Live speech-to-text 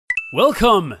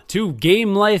Welcome to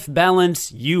Game Life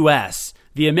Balance US,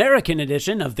 the American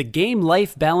edition of the Game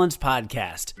Life Balance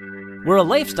podcast. We're a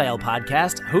lifestyle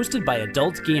podcast hosted by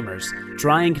adult gamers,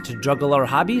 trying to juggle our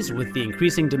hobbies with the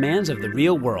increasing demands of the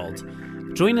real world.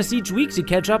 Join us each week to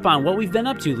catch up on what we've been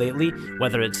up to lately,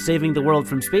 whether it's saving the world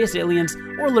from space aliens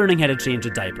or learning how to change a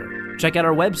diaper. Check out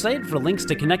our website for links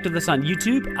to connect with us on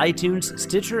YouTube, iTunes,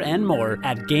 Stitcher, and more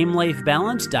at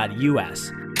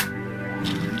GameLifeBalance.us.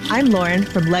 I'm Lauren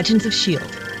from Legends of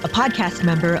S.H.I.E.L.D., a podcast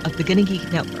member of the Gonna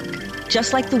Geek Network,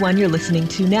 just like the one you're listening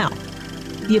to now.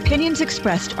 The opinions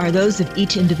expressed are those of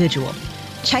each individual.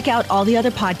 Check out all the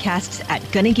other podcasts at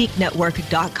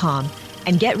GonnaGeekNetwork.com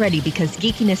and get ready because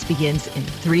geekiness begins in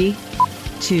 3,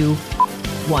 2,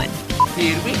 1.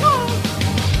 Here we go!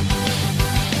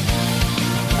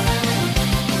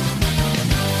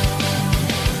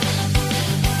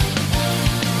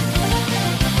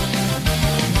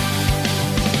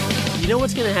 You know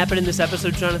what's going to happen in this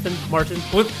episode, Jonathan? Martin?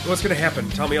 What's going to happen?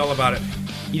 Tell me all about it.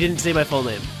 You didn't say my full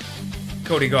name.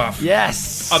 Cody Goff.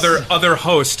 Yes! Other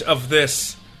host of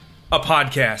this, a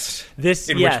podcast Which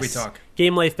we talk.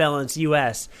 Game Life Balance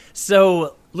US.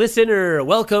 So, listener,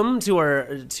 welcome to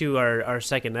our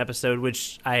second episode,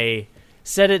 which I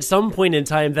said at some point in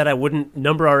time that I wouldn't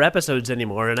number our episodes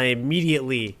anymore, and I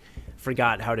immediately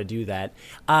forgot how to do that.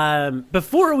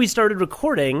 Before we started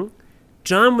recording,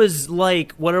 John was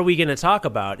like, what are we going to talk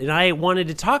about? And I wanted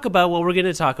to talk about what we're going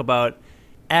to talk about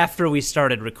after we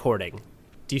started recording.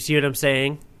 Do you see what I'm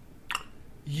saying?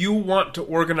 You want to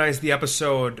organize the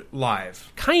episode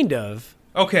live. Kind of.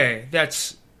 Okay,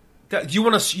 you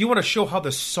want to show how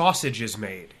the sausage is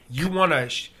made. You want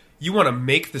to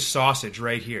make the sausage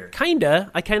right here.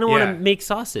 Kinda. I kind of want to make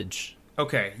sausage.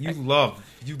 Okay, you love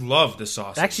the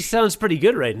sausage. It actually sounds pretty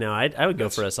good right now. I would go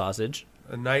for a sausage.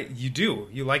 You do.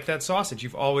 You like that sausage.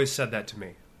 You've always said that to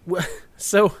me.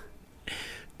 So,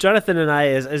 Jonathan and I,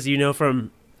 as you know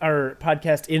from our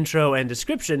podcast intro and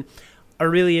description, are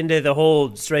really into the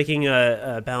whole striking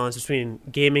a balance between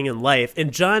gaming and life.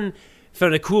 And John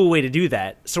found a cool way to do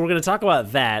that. So we're going to talk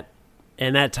about that,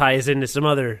 and that ties into some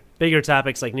other bigger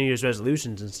topics like New Year's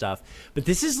resolutions and stuff. But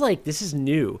this is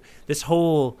new. This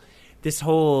whole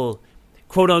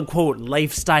quote-unquote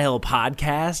lifestyle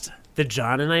podcast that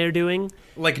John and I are doing.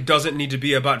 Like, doesn't need to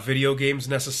be about video games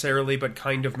necessarily, but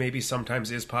kind of maybe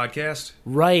sometimes is podcast.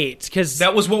 Right, because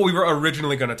that was what we were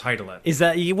originally going to title it. Is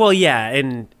that, well, yeah,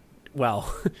 and,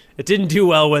 well, it didn't do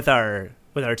well with our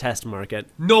test market.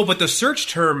 No, but the search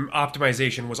term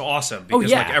optimization was awesome because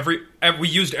we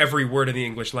used every word in the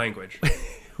English language.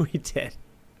 We did.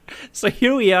 So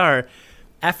here we are,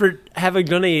 after having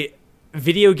done a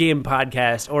video game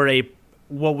podcast or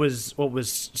what was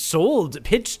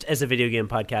pitched as a video game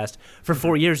podcast for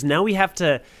 4 years. Now we have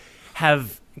to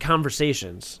have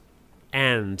conversations,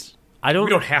 and we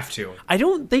don't have to. I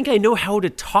don't think I know how to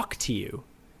talk to you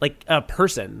like a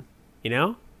person, you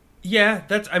know? Yeah,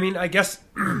 I guess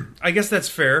that's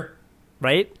fair.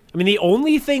 Right? I mean, the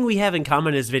only thing we have in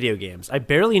common is video games. I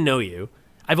barely know you.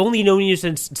 I've only known you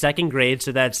since second grade,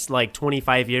 so that's like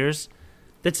 25 years.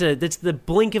 That's the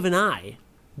blink of an eye.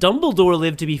 Dumbledore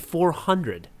lived to be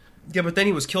 400. Yeah, but then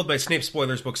he was killed by Snape.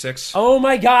 Spoilers, book 6. Oh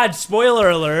my God! Spoiler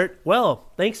alert.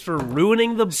 Well, thanks for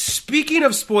ruining the. Speaking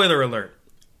of spoiler alert,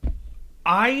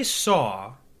 I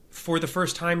saw for the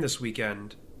first time this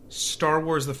weekend Star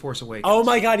Wars: The Force Awakens. Oh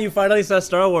my God! You finally saw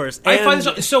Star Wars. I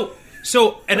finally saw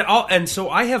so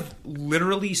I have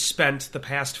literally spent the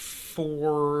past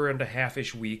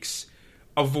 4.5-ish weeks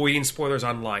avoiding spoilers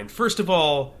online. First of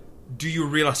all, do you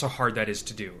realize how hard that is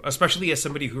to do? Especially as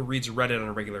somebody who reads Reddit on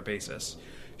a regular basis.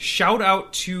 Shout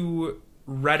out to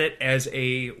Reddit as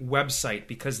a website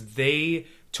because they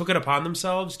took it upon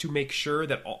themselves to make sure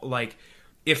that, like,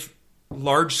 if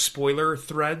large spoiler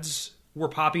threads were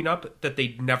popping up, that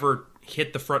they never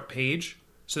hit the front page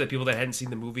so that people that hadn't seen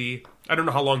the movie... I don't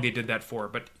know how long they did that for,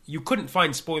 but you couldn't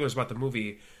find spoilers about the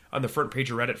movie on the front page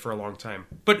of Reddit for a long time.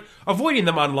 But avoiding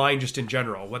them online just in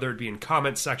general, whether it be in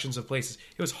comment sections of places,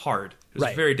 it was hard. It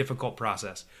was a very difficult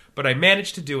process. But I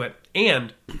managed to do it,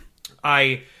 and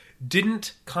I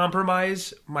didn't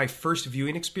compromise my first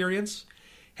viewing experience.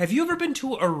 Have you ever been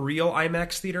to a real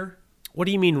IMAX theater? What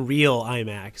do you mean real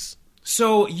IMAX?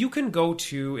 So you can go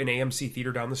to an AMC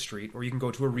theater down the street, or you can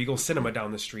go to a Regal Cinema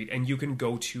down the street, and you can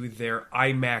go to their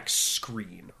IMAX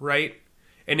screen, right?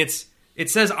 And it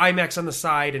says IMAX on the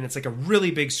side, and it's like a really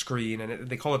big screen, and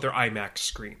they call it their IMAX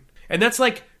screen. And that's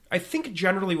like, I think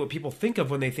generally what people think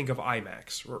of when they think of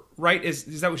IMAX, right?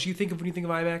 Is that what you think of when you think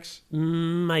of IMAX?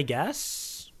 I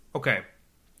guess. Okay.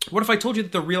 What if I told you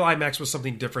that the real IMAX was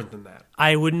something different than that?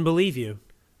 I wouldn't believe you.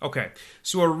 Okay.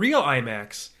 So a real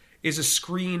IMAX is a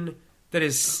screen that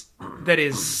is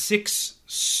 6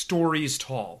 stories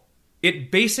tall.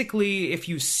 It basically, if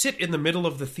you sit in the middle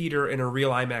of the theater in a real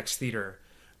IMAX theater,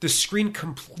 the screen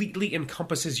completely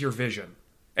encompasses your vision.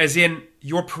 As in,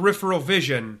 your peripheral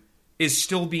vision is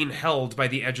still being held by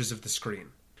the edges of the screen.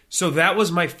 So that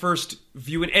was my first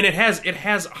view, and it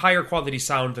has higher quality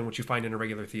sound than what you find in a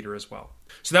regular theater as well.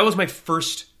 So that was my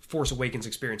first Force Awakens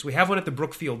experience. We have one at the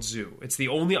Brookfield Zoo. It's the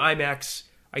only IMAX,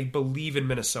 I believe, in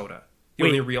Minnesota. The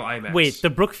only real IMAX. Wait, the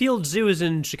Brookfield Zoo is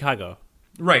in Chicago.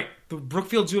 Right, the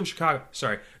Brookfield Zoo in Chicago.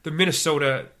 Sorry, the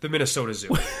Minnesota Zoo.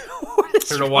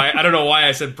 I don't know why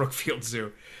I said Brookfield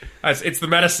Zoo. It's the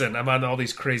medicine. I'm on all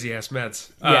these crazy ass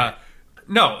meds. Yeah.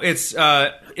 No, it's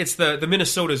the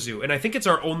Minnesota Zoo, and I think it's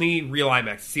our only real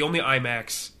IMAX. It's the only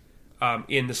IMAX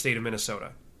in the state of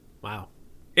Minnesota. Wow.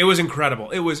 It was incredible.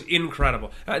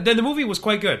 Then the movie was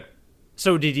quite good.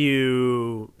 So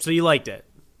you liked it?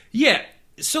 Yeah.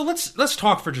 So let's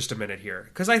talk for just a minute here,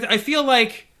 because I feel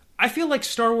like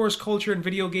Star Wars culture and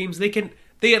video games,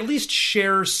 they at least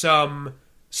share some.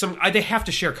 They have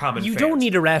to share common. You fans. don't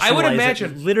need to rationalize. I would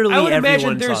imagine.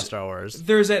 Everyone saw Star Wars.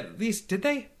 There's at least, did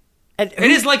they? It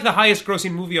is like the highest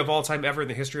grossing movie of all time ever in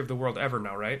the history of the world ever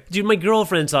now, right? Dude, my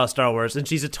girlfriend saw Star Wars, and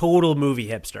she's a total movie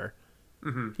hipster.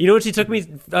 Mm-hmm. You know what she took me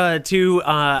to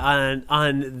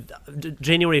on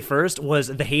January 1st was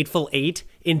The Hateful Eight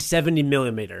in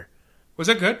 70mm. Was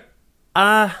that good?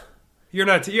 You're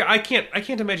not. I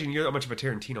can't imagine you're that much of a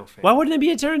Tarantino fan. Why wouldn't I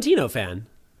be a Tarantino fan?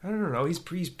 I don't know. He's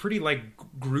pretty like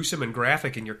gruesome and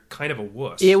graphic, and you're kind of a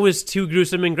wuss. It was too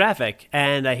gruesome and graphic,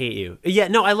 and I hate you. Yeah,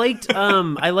 no, I liked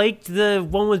the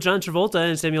one with John Travolta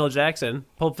and Samuel L. Jackson,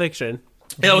 Pulp Fiction.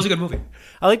 Yeah, that was a good movie.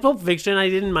 I like Pulp Fiction. I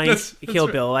didn't mind Kill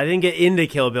Bill. I didn't get into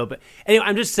Kill Bill, but anyway,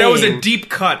 I'm just saying that was a deep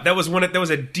cut. That was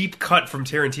a deep cut from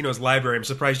Tarantino's library. I'm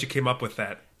surprised you came up with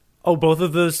that. Oh, both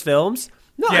of those films?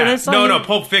 No, yeah. No,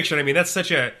 Pulp Fiction. I mean, that's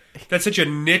such a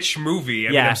niche movie.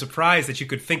 I mean, I'm surprised that you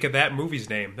could think of that movie's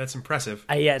name. That's impressive.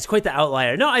 Yeah, it's quite the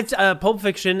outlier. No, it's Pulp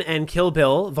Fiction and Kill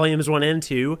Bill, volumes 1 and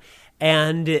 2,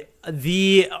 and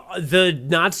the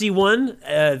Nazi one.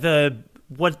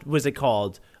 What was it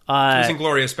called? It's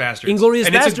Inglourious Basterds. Inglourious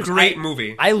Basterds. It's a great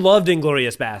movie. I loved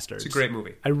Inglourious Basterds. It's a great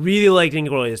movie. I really liked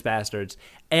Inglourious Basterds.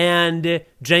 And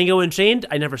Django Unchained,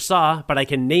 I never saw, but I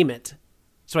can name it.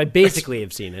 So I basically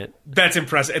have seen it. That's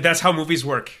impressive. That's how movies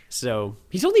work. So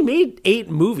he's only made 8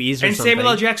 movies or and something. Samuel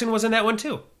L. Jackson was in that one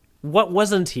too. What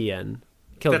wasn't he in?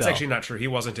 Kill That's Bill. actually not true. He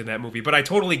wasn't in that movie, but I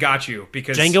totally got you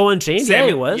because Django Unchained. Yeah,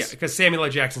 he was. Yeah, because Samuel L.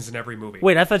 Jackson's in every movie.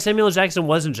 Wait, I thought Samuel L. Jackson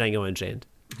was in Django Unchained.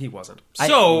 He wasn't.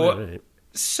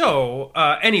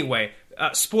 Anyway,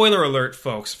 spoiler alert,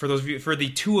 folks. For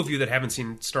the 2 of you that haven't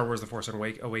seen Star Wars: The Force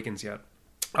Awakens yet,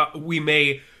 we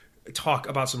may talk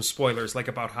about some spoilers, like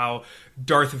about how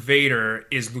Darth Vader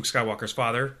is Luke Skywalker's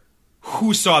father.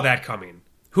 Who saw that coming?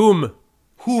 Whom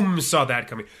saw that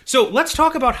coming? So let's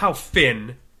talk about how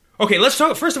Finn. Okay,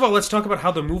 first of all, let's talk about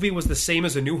how the movie was the same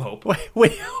as A New Hope.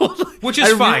 Wait, hold on. Which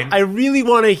is fine. I really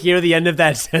want to hear the end of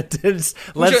that sentence.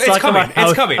 Let's talk about how...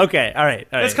 It's coming. Okay, all right.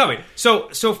 It's coming. So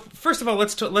first of all,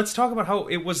 let's talk about how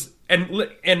it was. And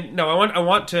no, I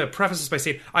want to preface this by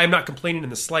saying I am not complaining in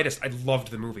the slightest. I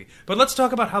loved the movie, but let's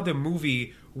talk about how the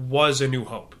movie was A New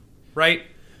Hope, right?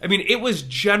 I mean, it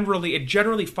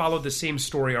generally followed the same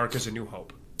story arc as A New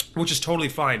Hope, which is totally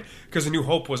fine because A New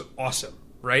Hope was awesome,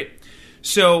 right?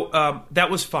 So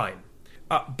that was fine.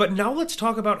 But now let's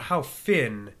talk about how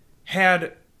Finn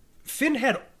had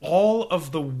all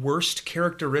of the worst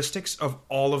characteristics of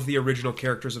all of the original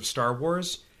characters of Star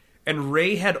Wars, and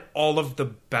Rey had all of the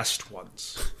best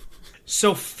ones.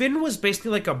 So Finn was basically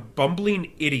like a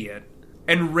bumbling idiot,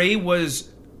 and Rey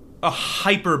was a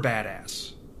hyper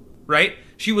badass, right?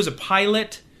 She was a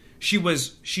pilot.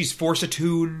 She's Force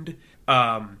attuned.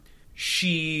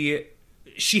 She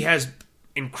has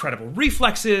incredible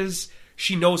reflexes.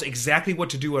 She knows exactly what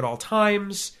to do at all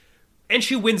times, and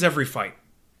she wins every fight.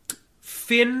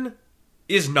 Finn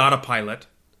is not a pilot,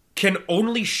 can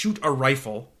only shoot a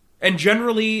rifle, and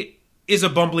generally is a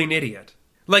bumbling idiot.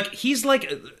 Like, he's like,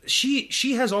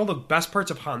 she has all the best parts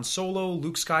of Han Solo,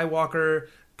 Luke Skywalker,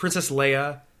 Princess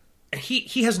Leia, and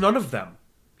he has none of them.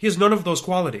 He has none of those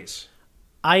qualities.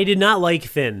 I did not like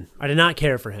Finn. I did not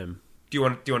care for him. Do you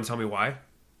want to tell me why?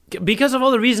 Because of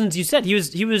all the reasons you said.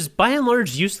 He was by and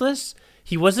large useless.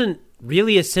 He wasn't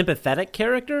really a sympathetic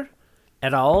character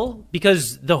at all,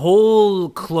 because the whole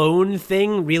clone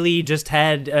thing really just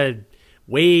had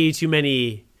way too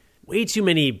many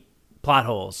plot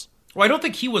holes. Well, I don't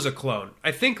think he was a clone.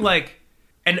 I think, like,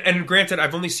 and granted,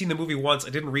 I've only seen the movie once. I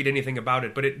didn't read anything about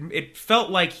it, but it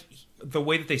felt like the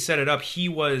way that they set it up, he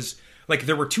was like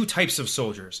there were two types of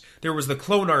soldiers. There was the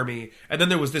clone army, and then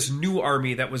there was this new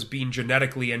army that was being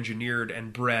genetically engineered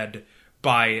and bred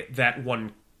by that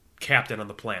one captain on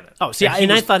the planet. Oh, see,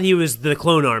 and I thought he was the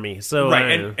clone army. So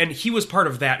right, and he was part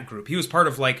of that group. He was part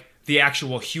of like the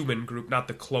actual human group, not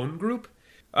the clone group.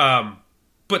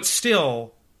 But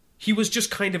still, he was just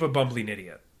kind of a bumbling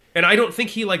idiot. And I don't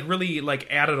think he like really like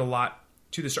added a lot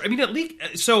to the story. I mean, at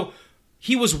least so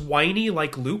he was whiny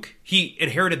like Luke. He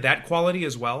inherited that quality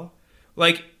as well.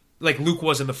 Like Luke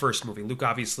was in the first movie. Luke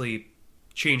obviously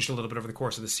changed a little bit over the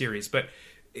course of the series, but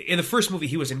in the first movie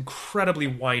he was incredibly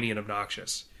whiny and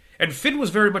obnoxious. And Finn was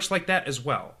very much like that as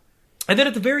well. And then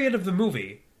at the very end of the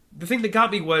movie, the thing that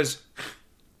got me was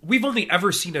we've only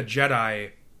ever seen a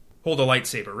Jedi hold a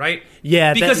lightsaber, right?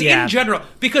 Yeah, because in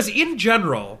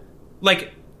general,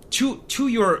 like to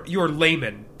your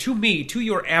layman, to me, to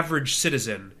your average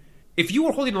citizen, if you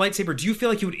were holding a lightsaber, do you feel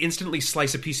like you would instantly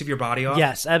slice a piece of your body off?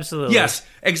 Yes, absolutely. Yes,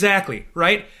 exactly,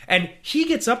 right? And he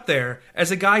gets up there as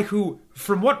a guy who,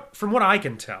 from what I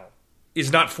can tell,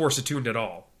 is not Force attuned at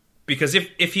all. Because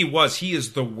if he was, he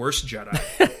is the worst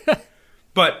Jedi.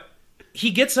 But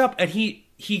he gets up and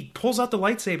he pulls out the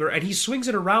lightsaber and he swings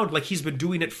it around like he's been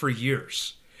doing it for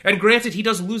years. And granted, he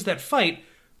does lose that fight,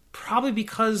 probably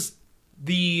because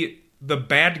the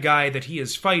bad guy that he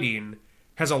is fighting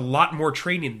has a lot more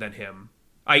training than him,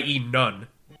 i.e. none.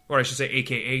 Or I should say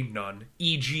AKA none.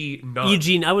 E.g. none.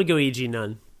 E.g. I would go E.g.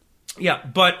 none. Yeah,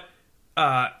 but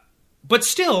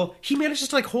still, he manages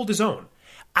to like hold his own.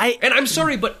 And I'm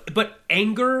sorry, but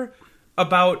anger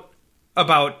about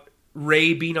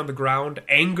Rey being on the ground,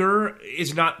 anger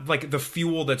is not like the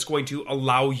fuel that's going to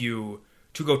allow you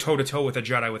to go toe to toe with a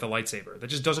Jedi with a lightsaber. That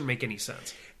just doesn't make any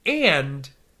sense. And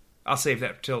I'll save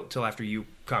that till after you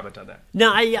comment on that.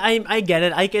 No, I get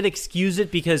it. I can excuse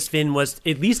it because Finn was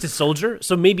at least a soldier,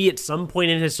 so maybe at some point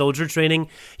in his soldier training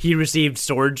he received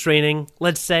sword training.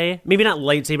 Let's say maybe not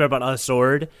lightsaber, but a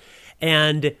sword,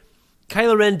 and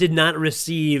Kylo Ren did not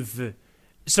receive.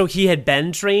 So he had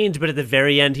been trained, but at the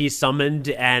very end he's summoned,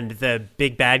 and the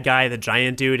big bad guy, the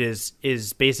giant dude,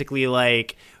 is basically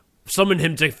like summon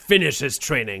him to finish his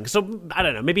training. So I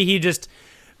don't know. Maybe he just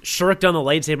shirked on the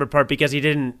lightsaber part because he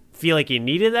didn't feel like he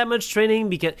needed that much training.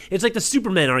 Because it's like the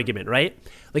Superman argument, right?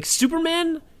 Like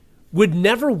Superman would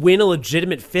never win a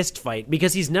legitimate fist fight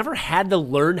because he's never had to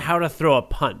learn how to throw a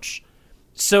punch.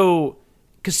 So,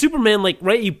 because Superman, like,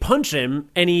 right, you punch him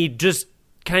and he just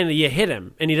kind of, you hit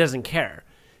him and he doesn't care.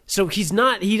 So he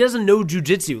doesn't know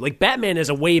jujitsu. Like, Batman is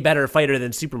a way better fighter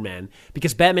than Superman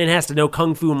because Batman has to know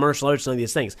kung fu and martial arts and all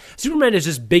these things. Superman is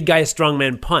just big guy, strong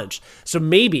man punch. So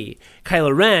maybe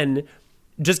Kylo Ren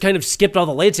just kind of skipped all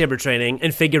the lightsaber training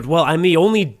and figured, well, I'm the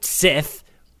only Sith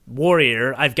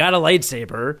warrior. I've got a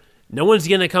lightsaber. No one's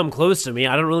going to come close to me.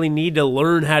 I don't really need to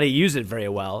learn how to use it very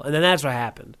well. And then that's what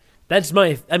happened. That's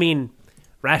my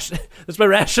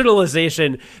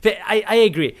rationalization. I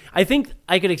agree. I think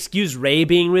I could excuse Rey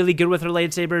being really good with her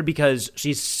lightsaber because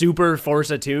she's super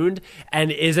Force attuned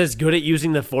and is as good at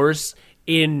using the Force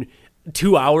in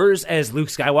 2 hours as Luke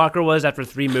Skywalker was after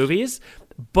 3 movies.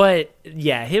 But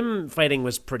yeah, him fighting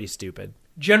was pretty stupid.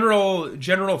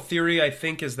 General theory, I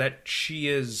think, is that she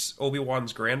is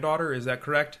Obi-Wan's granddaughter. Is that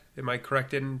correct? Am I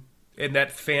correct in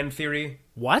that fan theory?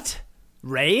 What?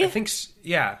 Rey? I think,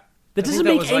 yeah. That doesn't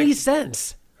make any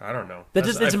sense. I don't know.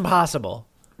 It's impossible.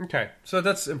 Okay, so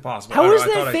that's impossible. How is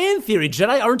that fan theory?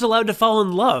 Jedi aren't allowed to fall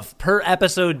in love per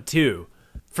episode 2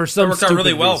 for some. It worked out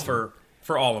really well for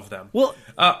all of them. Well,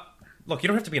 look, you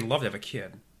don't have to be in love to have a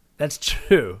kid. That's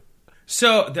true.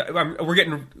 So we're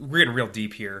getting real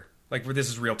deep here. Like this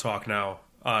is real talk now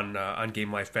on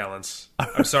Game Life Balance.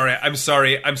 I'm sorry.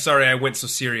 I went so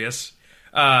serious.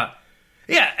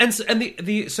 Yeah, and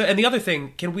the other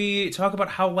thing, can we talk about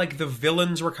how like the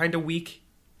villains were kind of weak?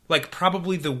 Like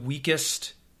probably the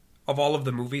weakest of all of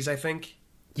the movies, I think.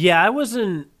 Yeah, I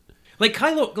wasn't like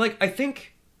Kylo. Like I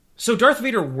think so. Darth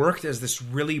Vader worked as this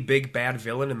really big bad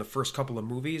villain in the first couple of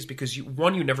movies because you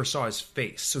never saw his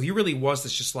face, so he really was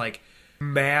this just like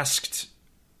masked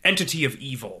entity of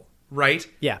evil, right?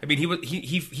 Yeah. I mean,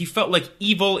 he felt like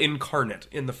evil incarnate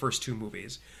in the first 2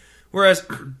 movies, whereas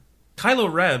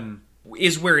Kylo Ren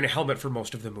is wearing a helmet for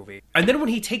most of the movie. And then when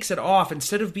he takes it off,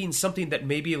 instead of being something that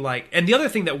maybe like... And the other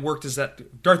thing that worked is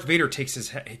that Darth Vader takes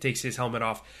his helmet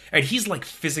off, and he's like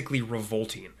physically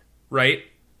revolting, right?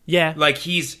 Yeah. Like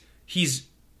he's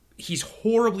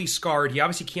horribly scarred. He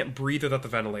obviously can't breathe without the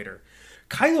ventilator.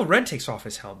 Kylo Ren takes off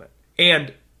his helmet,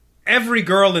 and every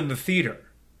girl in the theater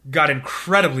got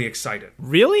incredibly excited.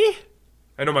 Really?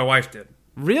 I know my wife did.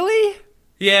 Really?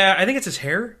 Yeah, I think it's his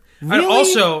hair. Really?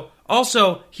 And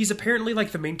Also, he's apparently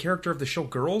like the main character of the show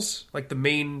Girls, like the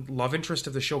main love interest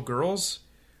of the show Girls.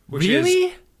 Which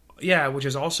Really? which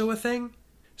is also a thing.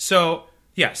 So,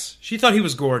 yes, she thought he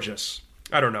was gorgeous.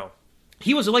 I don't know.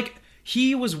 He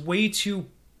was way too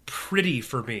pretty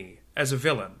for me as a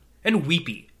villain and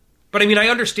weepy. But I mean, I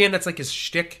understand that's like his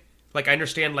shtick. Like, I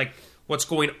understand like what's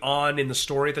going on in the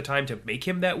story at the time to make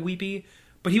him that weepy.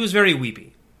 But he was very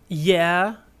weepy.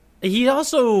 Yeah. He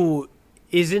also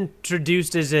is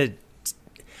introduced as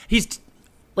he's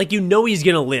like, he's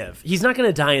going to live. He's not going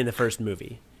to die in the first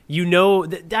movie. I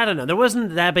don't know. There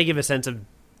wasn't that big of a sense of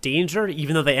danger,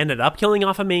 even though they ended up killing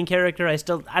off a main character.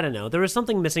 I don't know. There was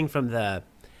something missing from the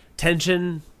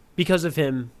tension because of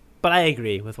him, but I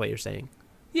agree with what you're saying.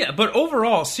 Yeah, but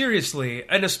overall, seriously,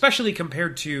 and especially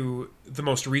compared to the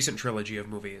most recent trilogy of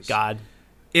movies, God,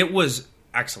 it was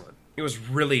excellent. It was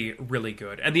really, really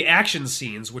good. And the action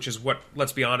scenes, which is what,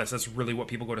 let's be honest, that's really what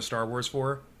people go to Star Wars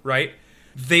for, right?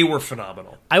 They were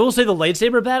phenomenal. I will say the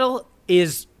lightsaber battle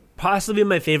is possibly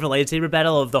my favorite lightsaber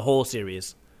battle of the whole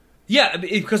series. Yeah,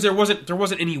 because there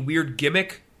wasn't any weird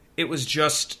gimmick. It was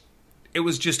just.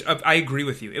 I agree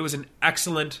with you. It was an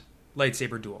excellent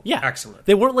lightsaber duel. Yeah, excellent.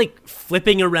 They weren't like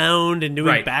flipping around and doing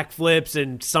Right. backflips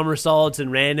and somersaults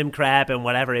and random crap and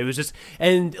whatever. It was just,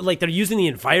 and like they're using the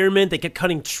environment. They kept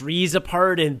cutting trees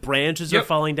apart and branches are Yep.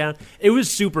 falling down. It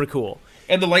was super cool.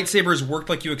 And the lightsabers worked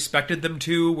like you expected them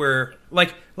to, where,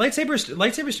 like, lightsabers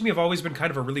to me have always been kind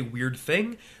of a really weird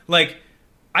thing. Like,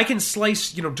 I can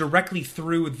slice, directly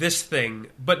through this thing,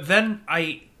 but then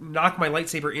I knock my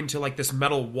lightsaber into, like, this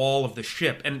metal wall of the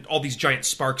ship, and all these giant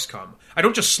sparks come. I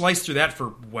don't just slice through that for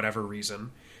whatever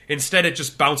reason. Instead, it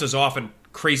just bounces off and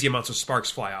crazy amounts of sparks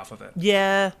fly off of it.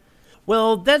 Yeah.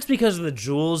 Well, that's because of the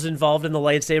jewels involved in the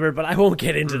lightsaber, but I won't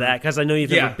get into that because I know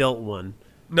you've Yeah. never built one.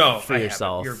 No, For I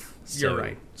yourself, haven't. so- You're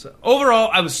right. So overall,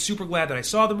 I was super glad that I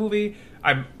saw the movie.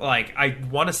 I'm like, I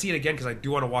want to see it again because I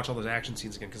do want to watch all those action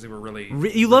scenes again because they were really.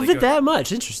 You loved really it good. that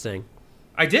much? Interesting.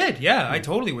 I did. Yeah, I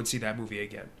totally would see that movie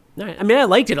again. All right. I mean, I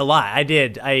liked it a lot. I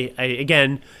did. I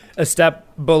again, a step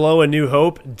below A New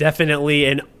Hope, definitely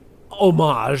an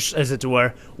homage, as it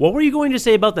were. What were you going to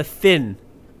say about the Finn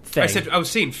thing? I was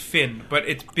saying Finn, but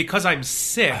it's because I'm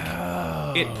sick.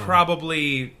 It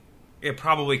probably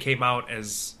came out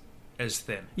as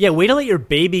Thin. Yeah, wait to let your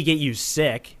baby get you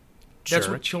sick. That's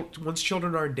Jerk. what once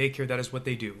children are in daycare, that is what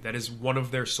they do. That is one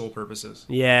of their sole purposes.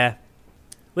 Yeah.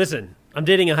 Listen, I'm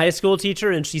dating a high school teacher,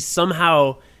 and she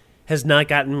somehow has not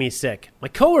gotten me sick. My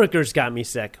coworkers got me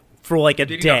sick for like a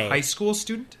Dating day. a high school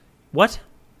student? What?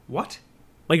 What?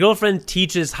 My girlfriend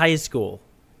teaches high school.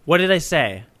 What did I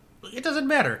say? It doesn't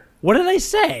matter. What did I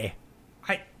say?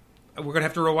 We're gonna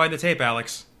have to rewind the tape,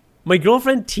 Alex. My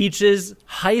girlfriend teaches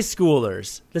high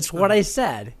schoolers. That's what I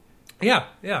said. Yeah,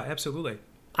 absolutely.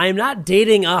 I am not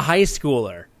dating a high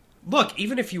schooler. Look,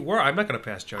 even if you were, I'm not going to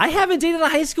pass judgment. I haven't dated a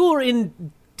high schooler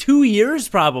in 2 years,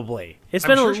 probably. It's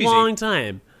been a long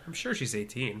time. I'm sure she's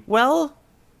 18. Well,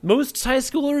 most high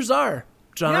schoolers are,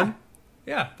 John.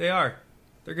 Yeah, they are.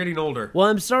 They're getting older. Well,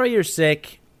 I'm sorry you're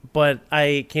sick, but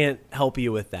I can't help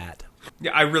you with that.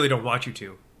 Yeah, I really don't want you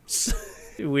to.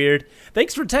 Weird.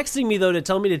 Thanks for texting me, though, to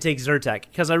tell me to take Zyrtec,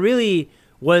 because I really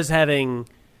was having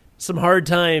some hard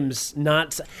times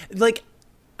not... Like,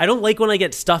 I don't like when I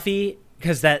get stuffy,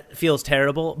 because that feels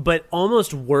terrible, but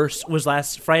almost worse was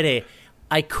last Friday.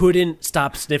 I couldn't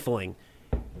stop sniffling.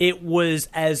 It was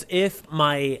as if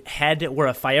my head were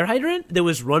a fire hydrant that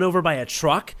was run over by a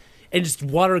truck and just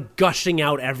water gushing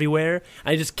out everywhere.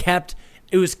 I just kept...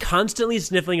 It was constantly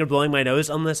sniffling or blowing my nose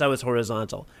unless I was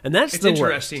horizontal. And that's It's the worst.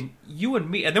 interesting. You and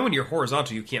me, and then when you're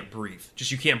horizontal, you can't breathe.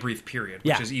 Just you can't breathe, period, which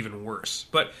Yeah. is even worse.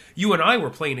 But you and I were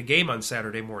playing a game on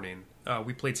Saturday morning.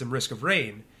 We played some Risk of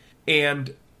Rain,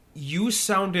 and you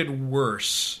sounded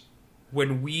worse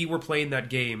when we were playing that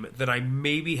game than I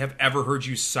maybe have ever heard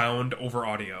you sound over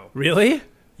audio. Really?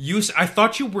 I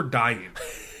thought you were dying.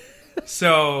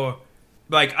 So,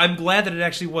 like, I'm glad that it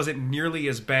actually wasn't nearly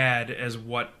as bad as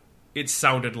what it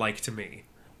sounded like to me.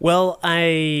 Well,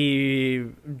 it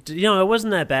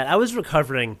wasn't that bad. I was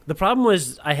recovering. The problem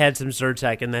was I had some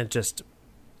Zyrtec, and that just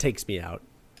takes me out.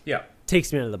 Yeah.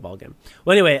 Takes me out of the ballgame.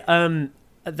 Well, anyway,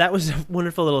 that was a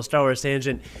wonderful little Star Wars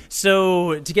tangent.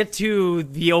 So, to get to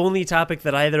the only topic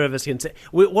that either of us can say,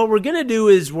 what we're going to do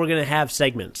is we're going to have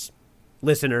segments.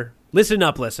 Listener, listen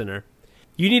up, listener.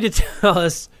 You need to tell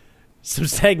us some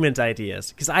segment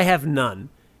ideas, because I have none.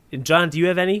 And John, do you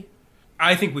have any?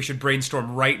 I think we should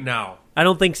brainstorm right now. I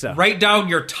don't think so. Write down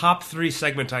your top 3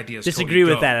 segment ideas. Disagree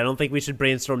Cody. with that. I don't think we should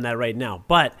brainstorm that right now.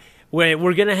 But we're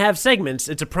going to have segments.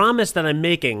 It's a promise that I'm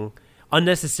making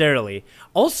unnecessarily.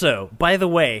 Also, by the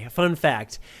way, fun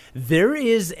fact, there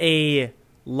is a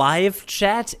live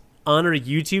chat on our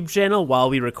YouTube channel while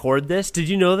we record this. Did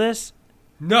you know this?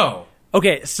 No.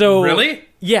 Okay, so... Really?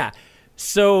 Yeah.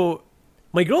 So,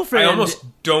 my girlfriend... I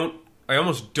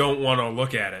almost don't want to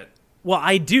look at it. Well,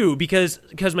 I do, because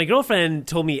my girlfriend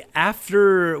told me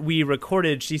after we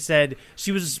recorded, she said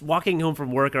she was walking home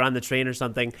from work or on the train or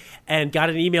something and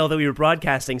got an email that we were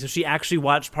broadcasting, so she actually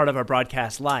watched part of our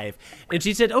broadcast live. And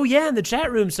she said, oh yeah, in the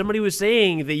chat room, somebody was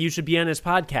saying that you should be on his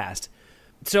podcast.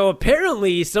 So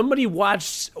apparently somebody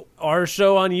watched our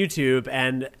show on YouTube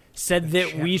and said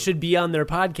that we should be on their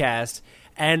podcast,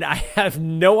 and I have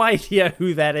no idea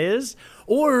who that is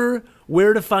or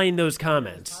where to find those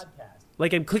comments.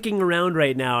 Like, I'm clicking around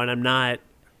right now, and I'm not...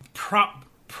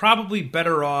 Probably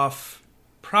better off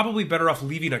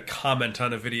leaving a comment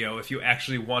on a video if you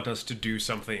actually want us to do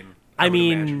something. I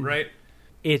mean, imagine, right?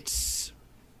 It's...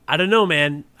 I don't know,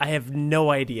 man. I have no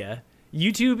idea.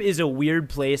 YouTube is a weird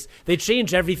place. They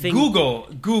change everything.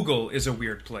 Google is a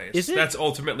weird place. Is it? That's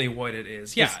ultimately what it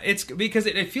is. Yeah, it's because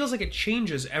it feels like it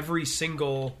changes every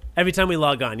time we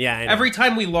log on. Yeah, I know. Every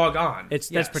time we log on.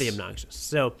 That's pretty obnoxious.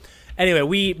 So, anyway,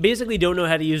 we basically don't know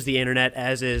how to use the internet,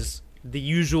 as is the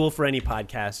usual for any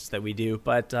podcasts that we do.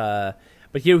 But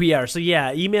here we are. So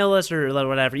yeah, email us or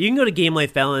whatever. You can go to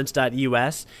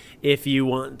gamelifebalance.us if you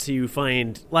want to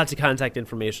find lots of contact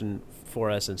information for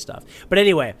us and stuff. But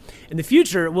anyway, in the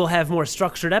future, we'll have more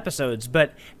structured episodes.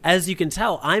 But as you can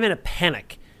tell, I'm in a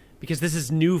panic because this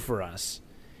is new for us.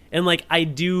 And like, I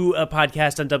do a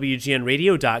podcast on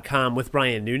WGNradio.com with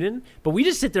Brian Noonan, but we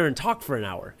just sit there and talk for an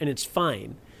hour, and it's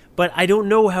fine. But I don't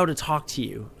know how to talk to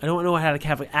you. I don't know how to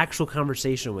have an actual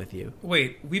conversation with you.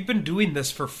 Wait, we've been doing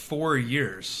this for 4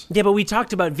 years. Yeah, but we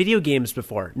talked about video games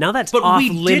before. Now that's off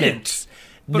limits.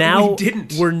 Now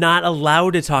we're not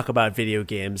allowed to talk about video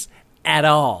games at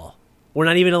all. We're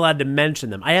not even allowed to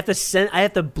mention them. I have to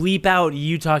bleep out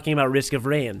you talking about Risk of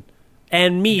Rain,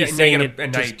 and me saying it.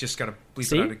 And now you just got to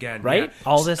bleep it out again, right? Yeah.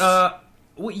 All this.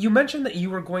 You mentioned that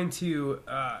we're going to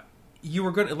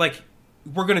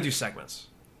do segments.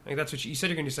 Like, that's what you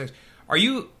said. You're going to do segments. Are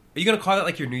you going to call that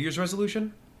like your New Year's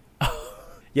resolution?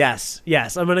 Yes.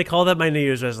 I'm going to call that my New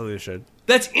Year's resolution.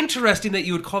 That's interesting that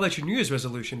you would call that your New Year's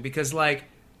resolution, because like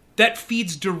that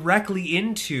feeds directly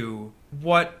into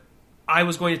what I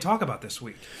was going to talk about this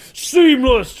week.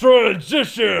 Seamless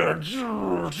transition.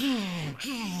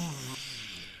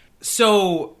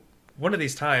 So one of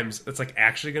these times, it's like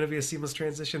actually going to be a seamless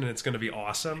transition, and it's going to be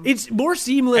awesome. It's more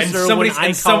seamless when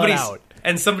I call it out.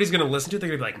 And somebody's going to listen to it. They're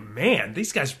going to be like, man,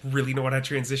 these guys really know how to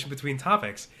transition between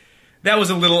topics. That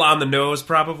was a little on the nose,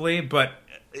 probably. But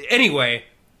anyway,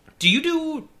 do you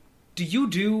do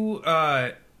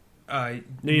New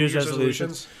Year's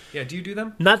resolutions? Yeah, do you do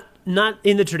them? Not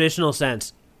in the traditional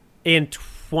sense. In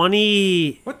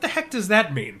 20... What the heck does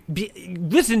that mean?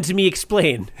 Listen to me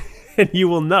explain, and you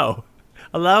will know.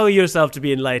 Allow yourself to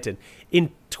be enlightened.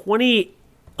 In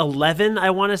 2011,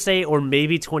 I want to say, or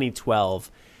maybe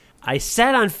 2012, I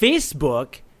said on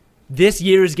Facebook, this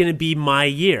year is going to be my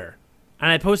year. And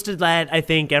I posted that, I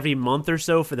think, every month or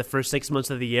so for the first 6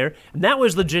 months of the year. And that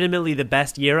was legitimately the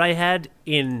best year I had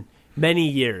in many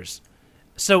years.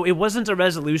 So it wasn't a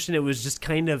resolution. It was just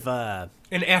kind of an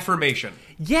affirmation.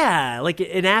 Yeah, like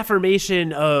an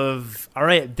affirmation of, all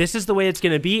right, this is the way it's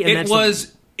going to be. And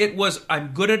it was, I'm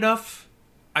good enough,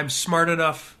 I'm smart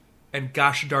enough, and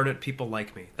gosh darn it, people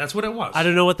like me. That's what it was. I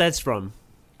don't know what that's from.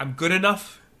 I'm good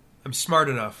enough, I'm smart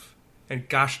enough, and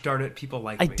gosh darn it, people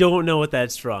like me. I don't know what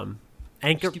that's from.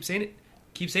 Anchor. Just keep saying it.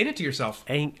 Keep saying it to yourself.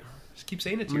 Just keep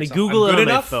saying it to yourself. I'm going to Google it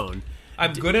on my phone.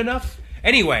 I'm good enough.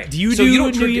 Anyway. Do you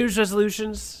do New Year's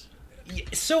resolutions?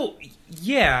 So,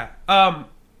 yeah.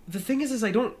 The thing is I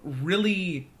don't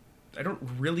really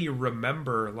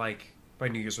remember, like, my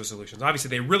New Year's resolutions. Obviously,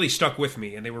 they really stuck with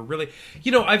me, and they were really...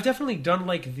 I've definitely done,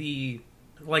 like, the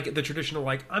traditional,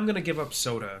 like, I'm going to give up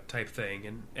soda type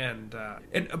thing.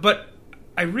 But...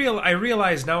 I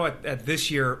realize now at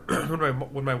this year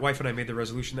when my wife and I made the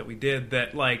resolution that we did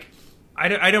that, like, I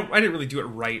didn't really do it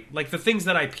right. Like, the things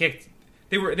that I picked,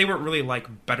 they weren't really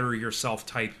like better yourself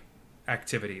type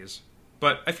activities.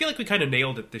 But I feel like we kind of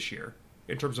nailed it this year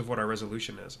in terms of what our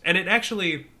resolution is. And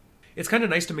it's kind of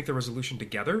nice to make the resolution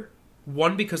together.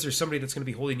 One, because there's somebody that's going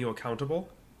to be holding you accountable,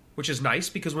 which is nice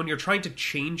because when you're trying to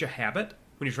change a habit,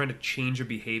 when you're trying to change a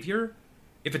behavior,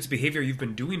 if it's behavior you've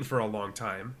been doing for a long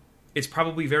time, it's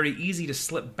probably very easy to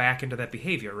slip back into that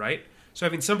behavior, right? So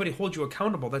having somebody hold you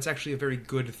accountable, that's actually a very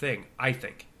good thing, I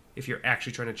think, if you're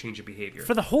actually trying to change a behavior.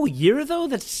 For the whole year, though?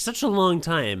 That's such a long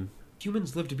time.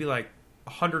 Humans live to be like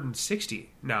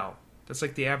 160 now. That's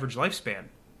like the average lifespan.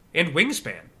 and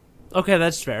Wingspan. Okay,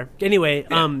 that's fair. Anyway,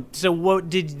 so what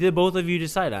did the both of you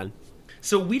decide on?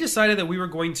 So we decided that we were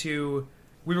going to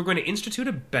institute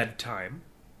a bedtime,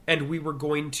 and we were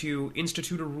going to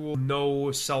institute a rule: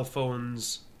 no cell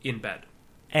phones in bed.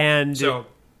 And so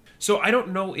I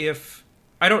don't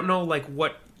know like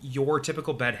what your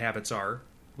typical bed habits are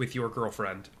with your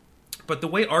girlfriend, but the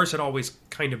way ours had always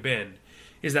kind of been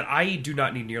is that I do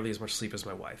not need nearly as much sleep as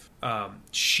my wife.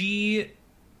 She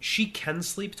can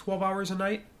sleep 12 hours a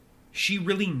night. She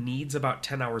really needs about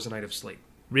 10 hours a night of sleep.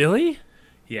 Really?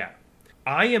 Yeah.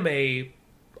 I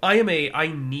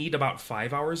need about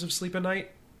 5 hours of sleep a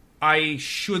night. I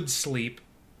should sleep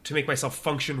to make myself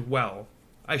function well.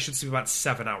 I should sleep about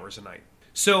 7 hours a night.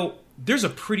 So there's a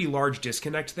pretty large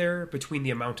disconnect there between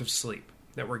the amount of sleep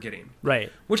that we're getting. Right.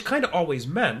 Which kind of always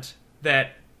meant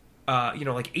that,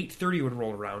 like 8:30 would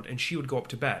roll around and she would go up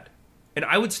to bed. And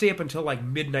I would stay up until like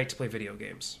midnight to play video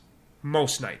games.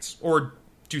 Most nights. Or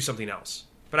do something else.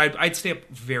 But I'd stay up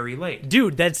very late.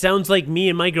 Dude, that sounds like me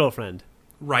and my girlfriend.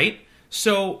 Right?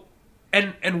 So,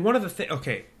 and one of the things...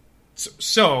 Okay.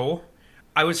 So,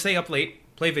 I would stay up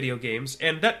late, play video games,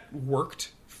 and that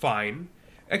worked fine.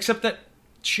 Except that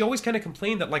she always kind of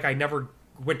complained that, like, I never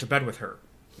went to bed with her.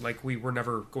 Like, we were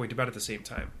never going to bed at the same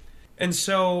time. And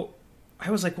so, I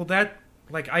was like, well, that...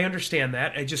 Like, I understand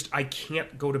that. I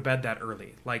can't go to bed that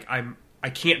early. Like, I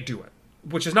can't do it.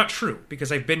 Which is not true,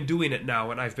 because I've been doing it now,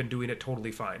 and I've been doing it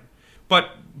totally fine. But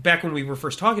back when we were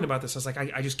first talking about this, I was like,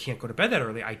 I just can't go to bed that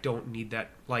early. I don't need that.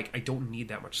 Like, I don't need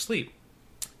that much sleep.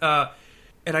 And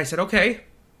I said, okay,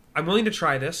 I'm willing to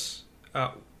try this.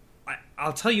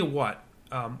 I'll tell you what.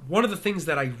 One of the things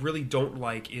that I really don't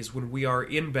like is when we are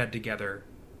in bed together,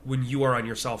 when you are on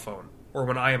your cell phone, or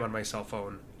when I am on my cell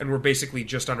phone, and we're basically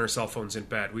just on our cell phones in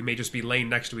bed. We may just be laying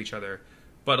next to each other,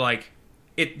 but like,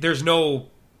 there's no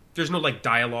like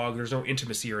dialogue, there's no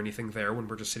intimacy or anything there when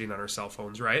we're just sitting on our cell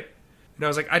phones, right? And I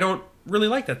was like, I don't really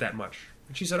like that much.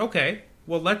 And she said, okay,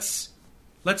 well, let's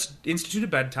institute a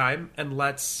bedtime and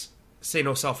let's say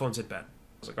no cell phones in bed.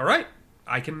 I was like, all right,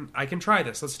 I can try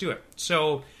this. Let's do it.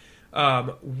 So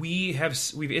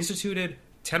we've instituted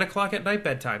 10 o'clock at night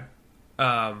bedtime.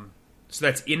 So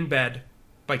that's in bed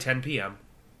by 10 p.m.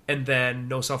 and then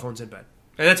no cell phones in bed.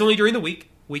 And that's only during the week.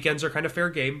 Weekends are kind of fair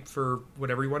game for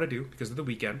whatever you want to do because of the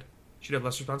weekend. You should have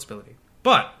less responsibility.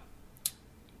 But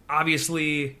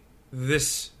obviously,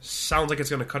 this sounds like it's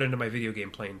going to cut into my video game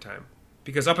playing time.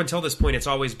 Because up until this point, it's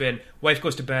always been, wife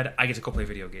goes to bed, I get to go play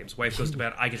video games. Wife goes to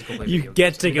bed, I get to go play video games. You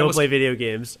get to go play video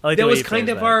games. I like that was kind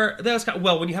of our...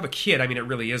 Well, when you have a kid, I mean, it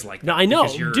really is like that. No, I know.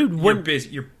 Dude,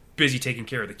 you're busy taking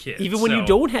care of the kids. Even when you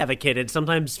don't have a kid, it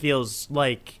sometimes feels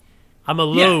like I'm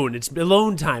alone. Yeah. It's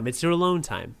alone time. It's your alone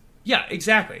time. Yeah,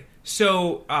 exactly.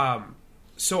 So I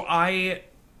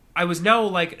was now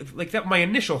like that. My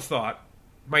initial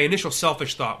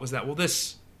selfish thought was that, well,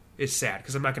 this is sad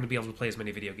because I'm not going to be able to play as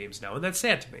many video games now, and that's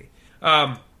sad to me.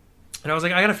 And I was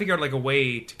like, I got to figure out like a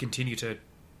way to continue to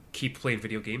keep playing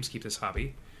video games, keep this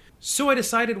hobby. So I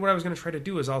decided what I was going to try to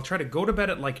do is I'll try to go to bed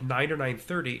at like 9 or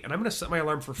 9:30, and I'm going to set my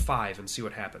alarm for 5 and see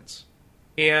what happens.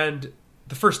 And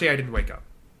the first day I didn't wake up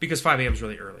because 5 a.m. is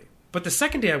really early. But the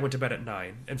second day I went to bed at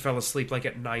 9 and fell asleep like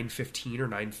at 9:15 or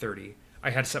 9:30. I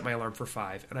had set my alarm for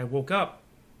 5, and I woke up,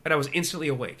 and I was instantly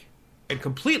awake, and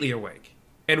completely awake.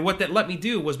 And what that let me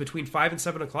do was between 5 and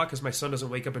 7 o'clock, because my son doesn't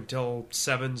wake up until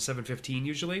 7:15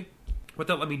 usually, what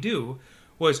that let me do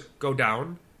was go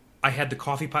down. I had the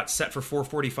coffee pot set for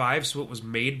 4:45, so it was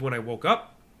made when I woke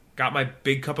up, got my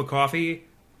big cup of coffee,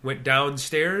 went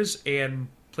downstairs, and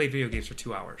played video games for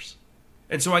 2 hours.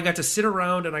 And so I got to sit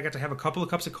around and I got to have a couple of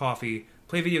cups of coffee,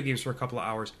 play video games for a couple of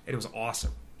hours, and it was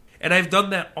awesome. And I've done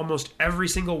that almost every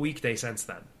single weekday since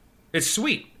then. It's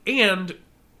sweet. And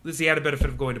there's the added benefit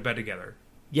of going to bed together.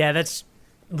 Yeah, that's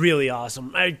really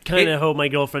awesome. I kind of hope my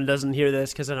girlfriend doesn't hear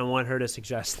this because I don't want her to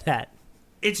suggest that.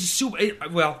 It's super...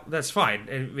 well, that's fine.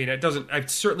 I mean,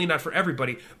 it's certainly not for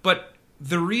everybody. But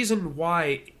the reason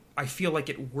why I feel like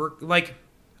it worked... Like,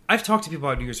 I've talked to people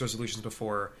about New Year's resolutions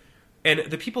before, and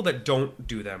the people that don't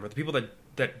do them, or the people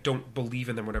that don't believe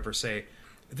in them, whatever, say...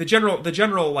 The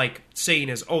general like saying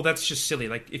is, oh, that's just silly.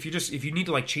 Like, if you need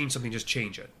to like change something, just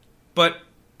change it. But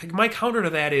like, my counter to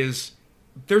that is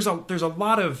there's a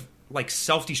lot of like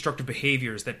self-destructive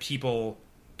behaviors that people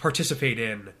participate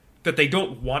in that they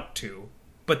don't want to,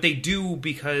 but they do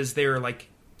because they're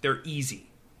easy,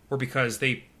 or because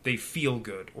they feel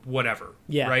good, or whatever.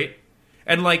 Yeah. Right?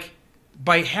 And like,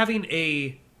 by having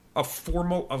a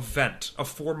formal event,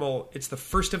 it's the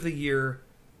first of the year.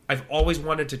 I've always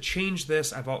wanted to change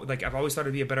this. I've always thought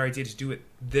it'd be a better idea to do it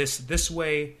this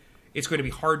way. it's going to be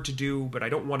hard to do, but I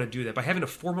don't want to do that. By having a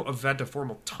formal event, a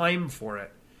formal time for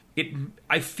it,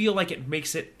 I feel like it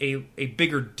makes it a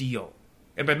bigger deal.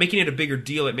 And by making it a bigger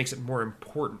deal, it makes it more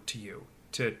important to you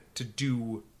to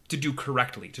do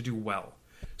correctly, to do well.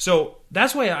 So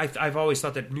that's why I've always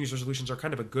thought that New Year's resolutions are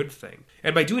kind of a good thing.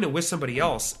 And by doing it with somebody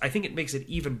else, I think it makes it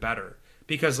even better.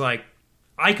 Because, like,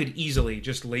 I could easily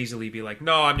just lazily be like,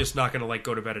 no, I'm just not going to, like,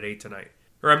 go to bed at 8 tonight.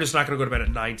 Or I'm just not going to go to bed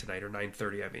at 9 tonight, or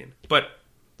 9:30, I mean. But,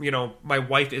 you know, my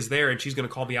wife is there, and she's going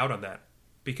to call me out on that.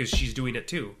 Because she's doing it,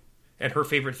 too. And her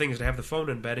favorite thing is to have the phone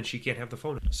in bed, and she can't have the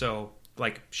phone. So,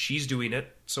 like, she's doing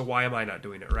it, so why am I not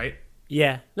doing it, right?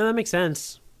 Yeah. No, that makes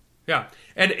sense. Yeah.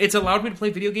 And it's allowed me to play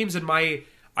video games, and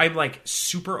I'm, like,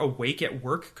 super awake at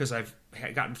work because I've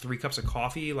gotten 3 cups of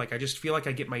coffee. Like, I just feel like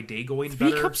I get my day going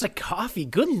better. 3 cups of coffee?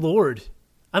 Good Lord.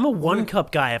 I'm a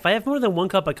 1-cup guy. If I have more than 1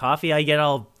 cup of coffee, I get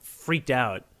all freaked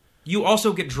out. You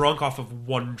also get drunk off of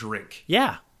 1 drink.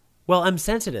 Yeah. Well, I'm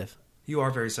sensitive. You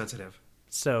are very sensitive.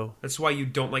 So that's why you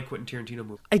don't like Quentin Tarantino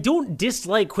movies. I don't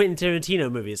dislike Quentin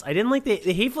Tarantino movies. I didn't like the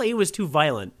Hateful Eight was too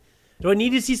violent. Do I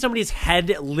need to see somebody's head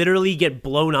literally get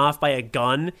blown off by a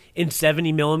gun in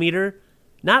 70 millimeter?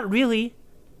 Not really.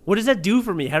 What does that do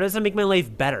for me? How does that make my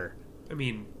life better? I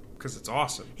mean, because it's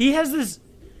awesome. He has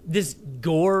this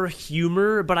gore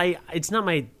humor, but it's not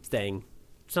my thing.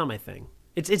 It's not my thing.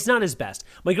 It's not his best.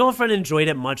 My girlfriend enjoyed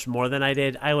it much more than I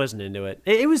did. I wasn't into it.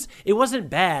 It wasn't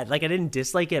bad. Like, I didn't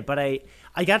dislike it, but I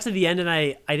got to the end and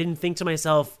I didn't think to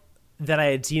myself that I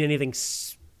had seen anything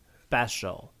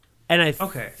special. And I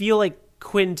feel like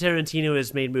Quentin Tarantino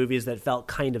has made movies that felt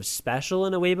kind of special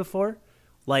in a way before,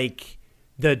 like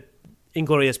the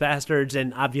Inglourious Bastards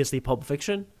and obviously Pulp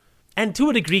Fiction, and to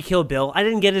a degree Kill Bill. I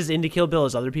didn't get as into Kill Bill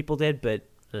as other people did, but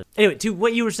anyway, to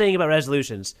what you were saying about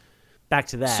resolutions, back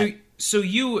to that. So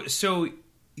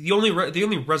the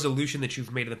only resolution that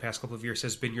you've made in the past couple of years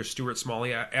has been your Stuart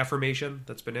Smalley affirmation.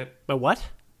 That's been it. My what?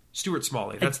 Stuart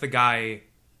Smalley. That's the guy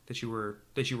that you were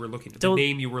looking for. The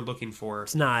name you were looking for.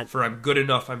 It's not. For I'm good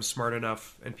enough, I'm smart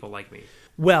enough, and people like me.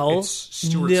 Well, it's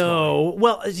Stuart Smalley.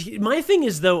 Well, my thing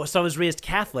is, though, so I was raised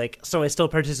Catholic, so I still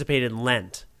participated in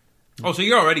Lent. Oh, so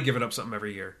you're already giving up something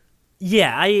every year.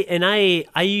 Yeah, I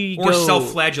or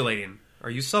self-flagellating. Are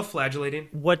you self-flagellating?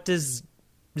 What does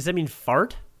that mean?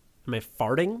 Fart? Am I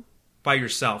farting? By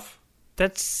yourself.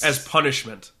 That's as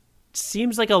punishment.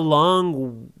 Seems like a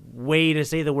long way to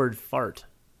say the word fart.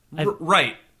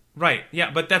 Right.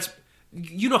 Yeah, but that's...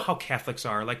 You know how Catholics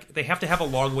are. Like, they have to have a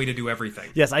long way to do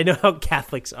everything. Yes, I know how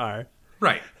Catholics are.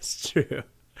 Right. It's true.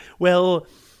 Well...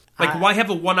 Like, why have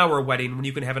a 1-hour wedding when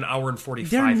you can have an hour and 45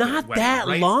 They're not wedding, that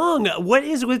right? long. What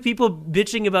is with people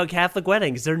bitching about Catholic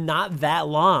weddings? They're not that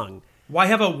long. Why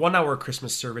have a 1-hour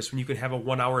Christmas service when you can have a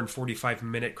 1 hour and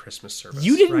 45-minute Christmas service?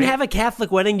 You didn't have a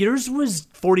Catholic wedding. Yours was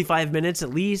 45 minutes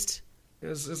at least. It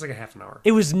was like a half an hour.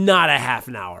 It was not a half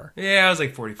an hour. Yeah, it was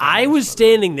like 45 I was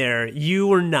standing there. You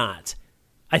were not.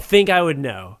 I think I would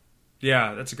know.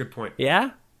 Yeah, that's a good point.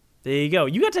 Yeah? There you go.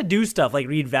 You got to do stuff like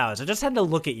read vows. I just had to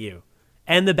look at you.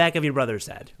 And the back of your brother's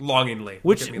head. Longingly.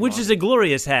 Which is a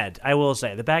glorious head, I will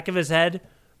say. The back of his head,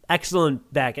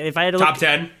 excellent back. If I had to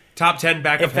Top 10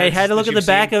 back of heads. If I had to look at the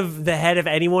back of the head of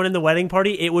anyone in the wedding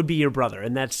party, it would be your brother,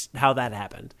 and that's how that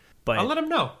happened. But I'll let him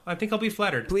know. I think I'll be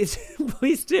flattered.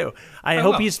 Please do. I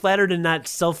hope he's flattered and not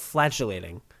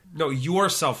self-flatulating. No, you're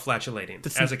self-flatulating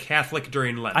as a Catholic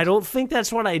during Lent. I don't think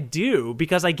that's what I do,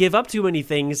 because I give up too many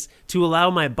things to allow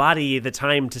my body the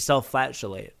time to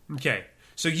self-flatulate. Okay.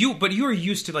 So you're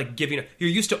used to you're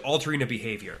used to altering a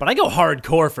behavior. But I go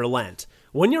hardcore for Lent.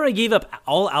 1 year I gave up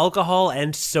all alcohol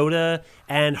and soda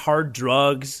and hard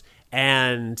drugs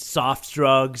and soft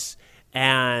drugs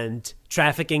and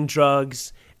trafficking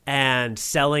drugs and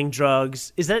selling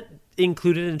drugs. Is that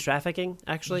included in trafficking,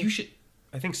 actually?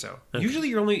 I think so. Okay. Usually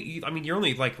you're only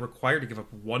required to give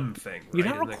up one thing. Right? You're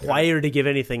not required to give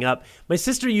anything up. My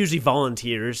sister usually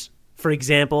volunteers. For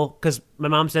example, because my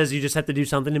mom says you just have to do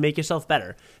something to make yourself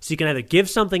better. So you can either give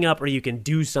something up or you can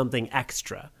do something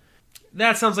extra.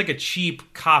 That sounds like a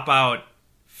cheap, cop-out,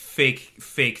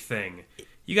 fake thing.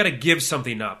 You got to give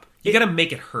something up. You got to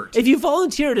make it hurt. If you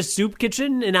volunteer at a soup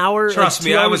kitchen an hour... Trust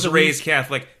me, I was raised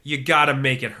Catholic. You got to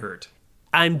make it hurt.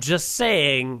 I'm just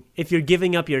saying, if you're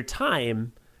giving up your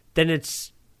time, then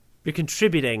you're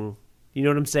contributing. You know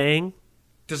what I'm saying?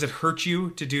 Does it hurt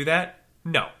you to do that?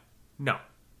 No.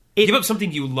 Give up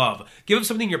something you love. Give up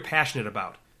something you're passionate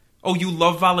about. Oh, you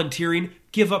love volunteering?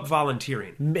 Give up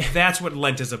volunteering. That's what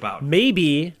Lent is about.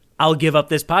 Maybe I'll give up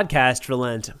this podcast for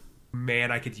Lent. Man,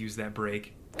 I could use that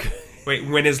break. Wait,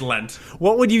 when is Lent?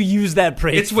 What would you use that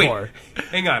break for?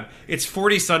 Hang on. It's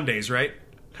 40 Sundays, right?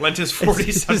 Lent is 40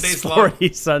 It's Sundays long.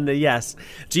 40 Sunday, yes.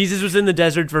 Jesus was in the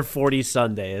desert for 40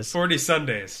 Sundays. 40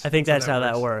 Sundays. I think that's how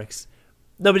that works.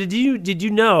 No, but did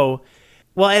you know?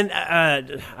 Well,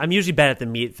 and I'm usually bad at the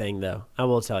meat thing, though. I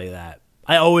will tell you that.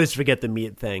 I always forget the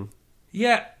meat thing.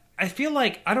 Yeah, I feel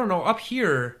like, I don't know, up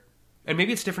here, and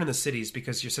maybe it's different in the cities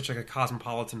because you're such like a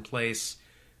cosmopolitan place,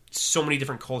 so many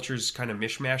different cultures kind of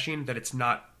mishmashing that it's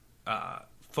not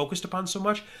focused upon so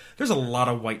much. There's a lot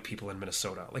of white people in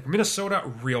Minnesota. Like Minnesota,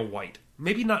 real white.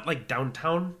 Maybe not like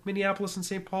downtown Minneapolis and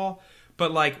St. Paul,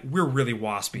 but like we're really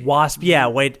waspy.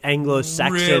 White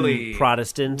Anglo-Saxon Really,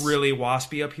 Protestants. really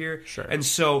waspy up here. Sure. And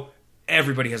so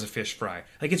everybody has a fish fry.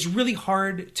 Like it's really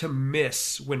hard to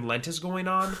miss when Lent is going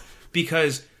on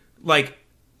because like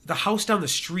the house down the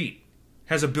street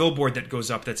has a billboard that goes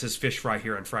up that says fish fry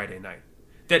here on Friday night.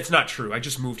 That's not true. I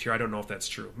just moved here. I don't know if that's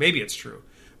true. Maybe it's true.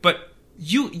 But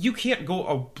you can't go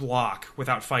a block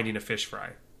without finding a fish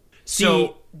fry.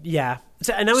 So yeah.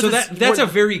 So That's a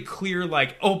very clear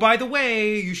like, oh, by the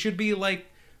way, you should be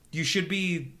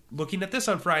looking at this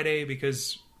on Friday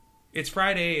because it's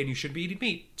Friday and you should be eating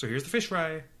meat. So here's the fish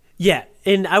fry. Yeah,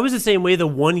 and I was the same way the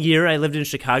one year I lived in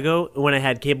Chicago when I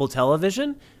had cable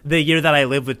television, the year that I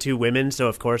lived with two women, so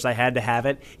of course I had to have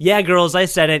it. Yeah, girls, I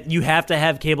said it. You have to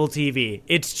have cable TV.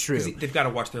 It's true. They've got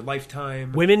to watch their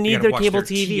Lifetime. Women need their cable their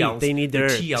TV. They need their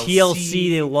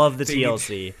TLC. They love the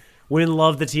TLC. Women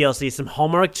love the TLC. Some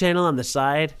Hallmark Channel on the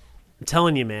side. I'm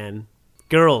telling you, man.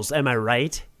 Girls, am I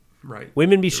right? Right.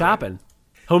 Women be shopping.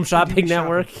 Home Shopping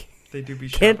Network. They do be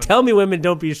shopping. Can't tell me women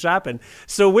don't be shopping.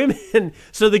 So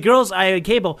the girls, I had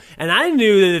cable, and I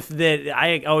knew that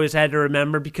I always had to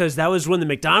remember because that was when the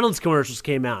McDonald's commercials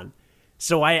came out.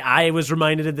 So I was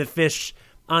reminded of the fish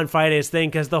on Friday's thing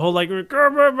because the whole like, give me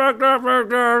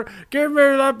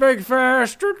that big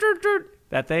fish.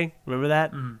 That thing, remember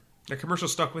that? Mm-hmm. The commercial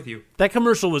stuck with you. That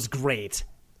commercial was great.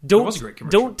 It was a great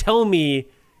commercial. Don't tell me.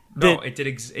 No, it did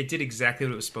exactly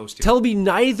what it was supposed to. Tell me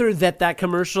neither that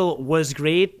commercial was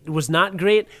not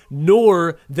great,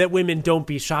 nor that women don't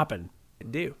be shopping. They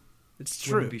do. It's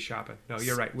true. Women be shopping. No,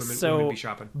 you're right. Women be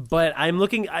shopping. But I'm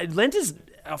looking. Lent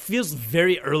feels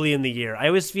very early in the year. I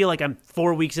always feel like I'm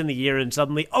 4 weeks in the year and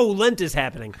suddenly, Lent is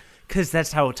happening. Because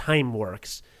that's how time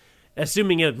works.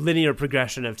 Assuming a linear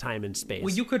progression of time and space.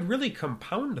 Well, you could really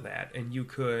compound that, and you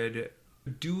could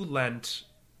do Lent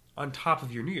on top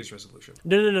of your New Year's resolution.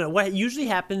 No. What usually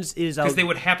happens is because they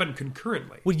would happen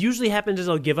concurrently. What usually happens is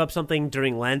I'll give up something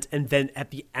during Lent, and then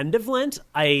at the end of Lent,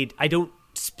 I don't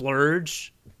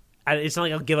splurge. It's not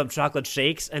like I'll give up chocolate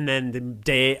shakes, and then the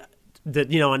day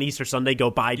that on Easter Sunday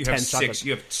go buy 10 chocolate.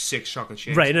 You have 6 chocolate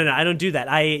shakes. Right? No, I don't do that.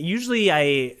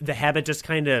 The habit just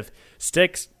kind of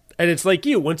sticks, and it's like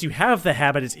you. Once you have the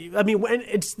habit,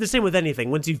 it's the same with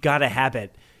anything. Once you've got a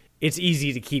habit, it's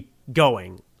easy to keep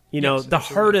going. Yes, the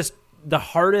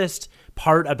hardest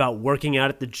part about working out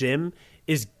at the gym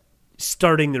is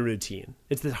starting the routine.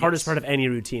 It's the hardest part of any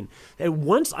routine. And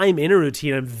once I'm in a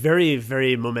routine, I'm very,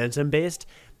 very momentum based.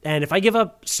 And if I give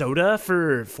up soda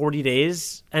for 40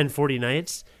 days and 40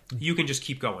 nights, you can just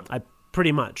keep going. I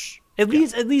pretty much. At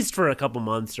least for a couple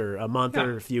months or a month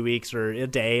or a few weeks or a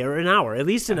day or an hour. At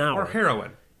least an hour. Or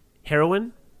heroin.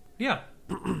 Heroin? Yeah.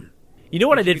 You know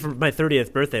what I did for my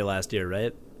 30th birthday last year,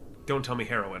 right? Don't tell me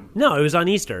heroin. No, it was on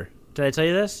Easter. Did I tell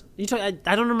you this?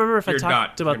 I don't remember if I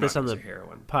talked about this on the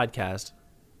podcast.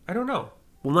 I don't know.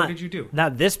 Well, what did you do?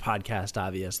 Not this podcast,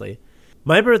 obviously.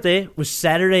 My birthday was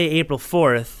Saturday, April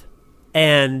 4th,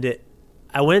 and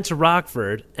I went to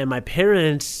Rockford, and my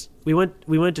parents, we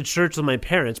went to church with my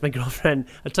parents. My girlfriend,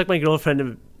 I took my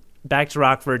girlfriend back to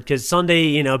Rockford because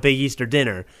Sunday, big Easter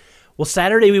dinner. Well,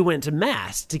 Saturday we went to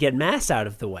Mass to get Mass out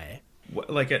of the way. What,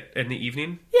 like in the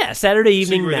evening? Yeah, Saturday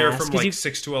evening Mass. So you were Mass, there from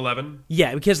 6 to 11?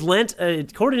 Yeah, because Lent,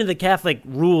 according to the Catholic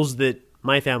rules that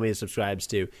my family subscribes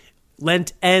to,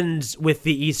 Lent ends with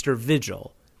the Easter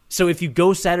Vigil. So if you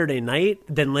go Saturday night,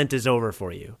 then Lent is over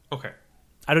for you. Okay.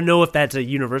 I don't know if that's a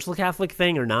universal Catholic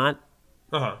thing or not.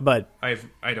 But I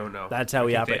don't know. That's how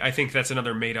we operate. I think that's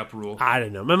another made-up rule. I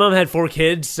don't know. My mom had 4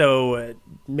 kids, so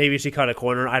maybe she cut a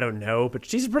corner. I don't know. But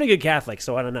she's a pretty good Catholic,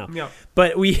 so I don't know. Yeah.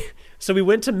 But we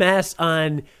went to Mass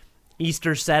on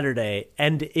Easter Saturday,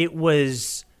 and it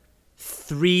was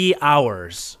 3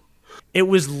 hours. It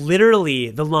was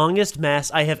literally the longest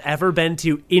Mass I have ever been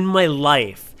to in my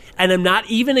life. And I'm not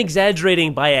even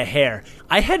exaggerating by a hair.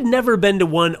 I had never been to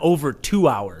one over 2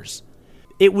 hours.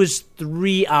 It was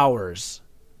 3 hours.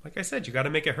 Like I said, you got to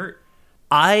make it hurt.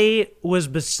 I was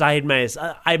beside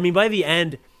myself. I mean, by the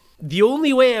end, the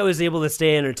only way I was able to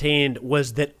stay entertained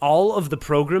was that all of the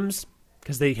programs,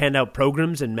 because they hand out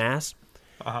programs in Mass,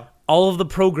 all of the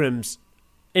programs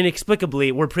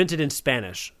inexplicably were printed in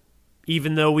Spanish,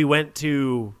 even though we went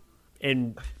to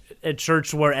a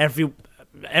church where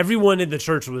everyone in the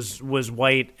church was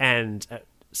white and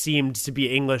seemed to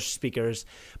be English speakers.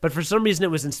 But for some reason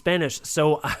it was in Spanish,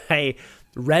 so I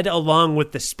read along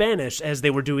with the Spanish as they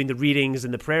were doing the readings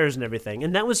and the prayers and everything.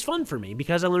 And that was fun for me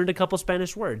because I learned a couple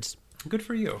Spanish words. Good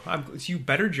for you. You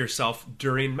bettered yourself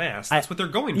during Mass. That's what they're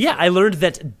going for. Yeah, I learned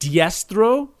that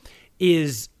diestro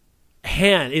is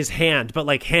hand, but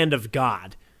like hand of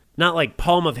God. Not like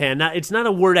palm of hand. It's not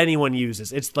a word anyone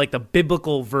uses. It's like the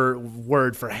biblical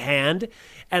word for hand.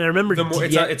 And I remember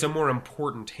it's a more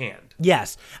important hand.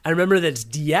 Yes. I remember that it's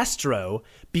diestro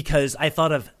because I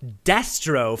thought of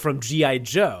Destro from G.I.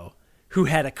 Joe, who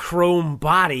had a chrome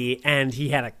body and he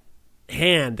had a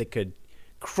hand that could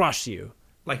crush you.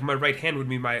 Like my right hand would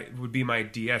be my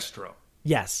diestro.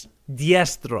 Yes.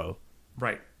 Diestro.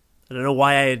 Right. I don't know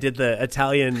why I did the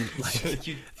Italian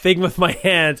thing with my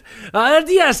hand.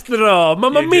 Diestro,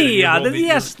 mamma mia, the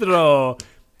diestro.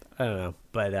 I don't know,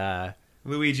 but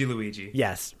Luigi.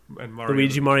 Yes, and Mario.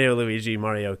 Luigi,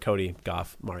 Mario, Cody,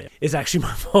 Goff, Mario is actually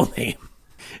my full name.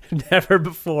 Never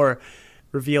before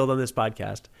revealed on this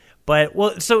podcast.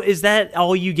 But so is that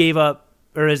all you gave up,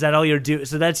 or is that all you're doing?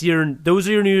 So those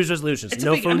are your New Year's resolutions.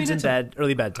 No phones in bed,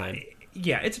 early bedtime.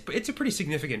 Yeah, it's a pretty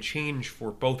significant change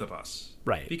for both of us.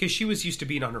 Right. Because she was used to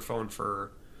being on her phone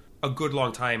for a good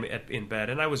long time in bed,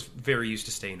 and I was very used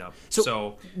to staying up.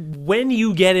 So when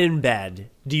you get in bed,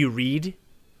 do you read?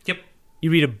 Yep. You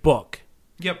read a book?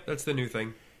 Yep, that's the new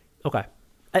thing. Okay.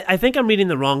 I think I'm reading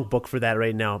the wrong book for that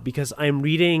right now because I'm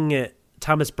reading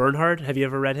Thomas Bernhard. Have you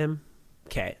ever read him?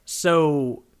 Okay.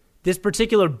 So this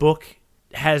particular book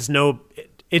has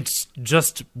it's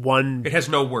just one... It has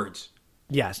no words.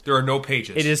 Yes. There are no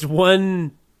pages. It is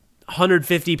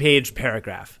 150-page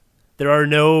paragraph. There are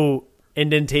no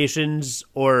indentations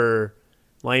or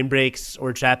line breaks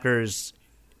or chapters.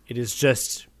 It is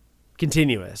just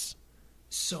continuous.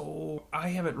 So I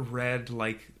haven't read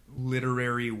like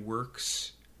literary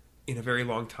works in a very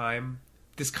long time.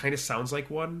 This kind of sounds like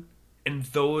one. And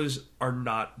those are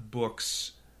not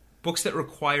books. Books that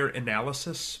require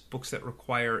analysis, books that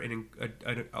require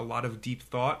a lot of deep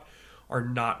thought are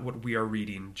not what we are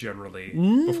reading generally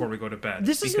before we go to bed.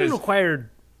 This doesn't require...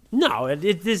 No,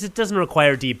 it doesn't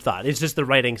require deep thought. It's just the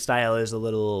writing style is a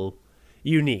little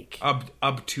unique.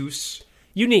 Obtuse?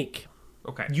 Unique.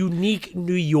 Okay. Unique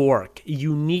New York.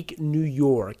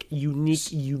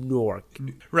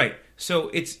 Right. So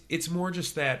it's more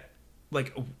just that,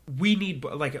 like, we need...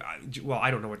 like, well,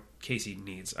 I don't know what Casey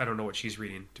needs. I don't know what she's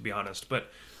reading, to be honest.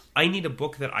 But I need a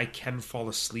book that I can fall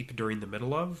asleep during the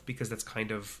middle of, because that's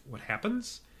kind of what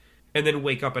happens. And then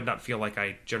wake up and not feel like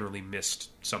I generally missed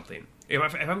something.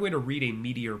 If I'm going to read a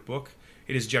meatier book,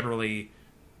 it is generally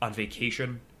on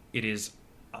vacation. It is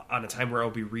on a time where I'll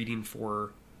be reading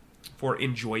for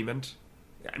enjoyment.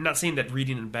 I'm not saying that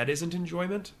reading in bed isn't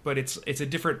enjoyment, but it's a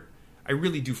different... I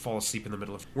really do fall asleep in the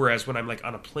middle of... Whereas when I'm like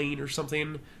on a plane or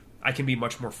something, I can be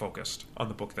much more focused on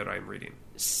the book that I'm reading.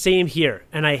 Same here.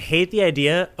 And I hate the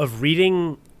idea of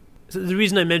reading... So the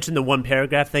reason I mentioned the one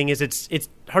paragraph thing is it's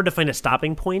hard to find a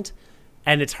stopping point,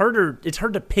 and it's hard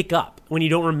to pick up when you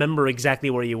don't remember exactly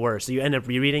where you were, so you end up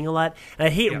rereading a lot. And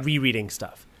I hate rereading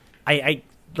stuff. I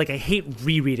hate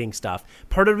rereading stuff.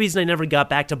 Part of the reason I never got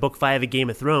back to book 5 of Game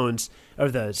of Thrones,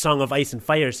 or the Song of Ice and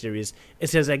Fire series,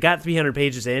 is because I got 300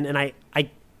 pages in, and I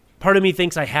part of me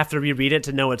thinks I have to reread it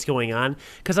to know what's going on,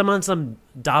 because I'm on some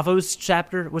Davos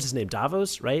chapter. What's his name?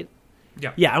 Davos, right?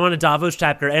 Yeah, I'm on a Davos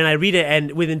chapter, and I read it,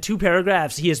 and within 2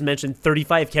 paragraphs, he has mentioned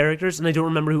 35 characters, and I don't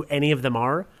remember who any of them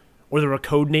are, or they're a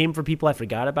code name for people I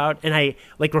forgot about, and I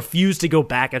refuse to go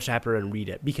back a chapter and read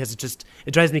it, because it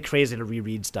drives me crazy to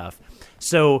reread stuff.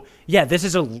 So, yeah, this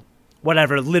is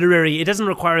literary, it doesn't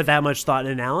require that much thought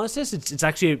and analysis. It's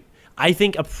actually, I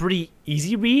think, a pretty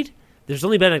easy read. There's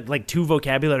only been 2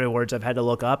 vocabulary words I've had to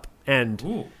look up,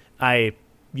 and I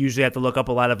usually have to look up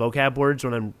a lot of vocab words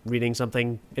when I'm reading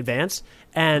something advanced.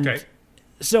 And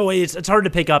so it's hard to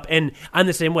pick up, and I'm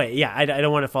the same way. Yeah, I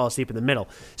don't want to fall asleep in the middle.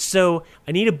 So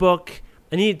I need a book.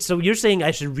 So you're saying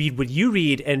I should read what you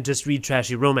read and just read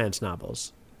trashy romance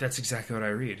novels? That's exactly what I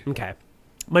read. Okay.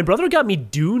 My brother got me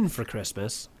Dune for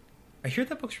Christmas. I hear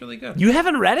that book's really good. You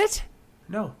haven't read it?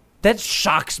 No. That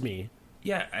shocks me.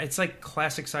 Yeah, it's like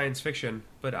classic science fiction,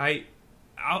 but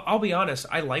I'll be honest,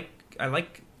 I like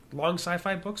long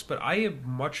sci-fi books, but I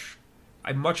much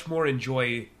more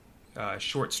enjoy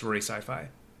short story sci-fi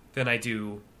than I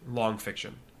do long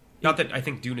fiction. Not that I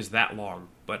think Dune is that long,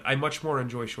 but I much more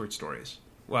enjoy short stories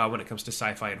when it comes to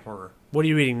sci-fi and horror. What are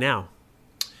you reading now?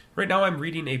 Right now I'm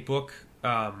reading a book.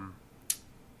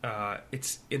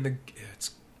 It's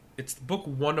book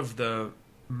one of the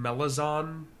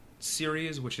Malazan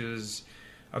series, which is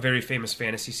a very famous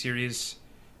fantasy series.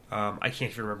 I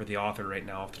can't even remember the author right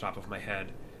now off the top of my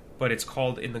head, but it's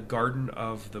called In the Garden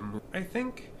of the Moon, I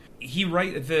think.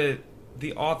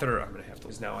 The author, I'm going to have to,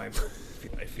 because now I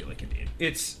feel like an idiot.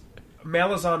 It's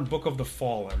Malazan Book of the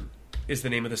Fallen is the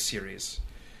name of the series.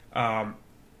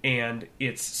 And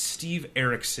it's Steve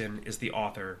Erickson is the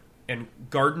author, and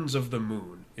Gardens of the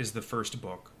Moon is the first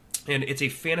book. And it's a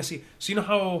fantasy. So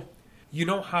you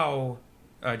know how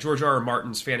George R. R.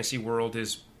 Martin's fantasy world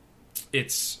is,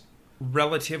 it's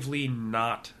relatively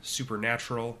not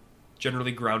supernatural,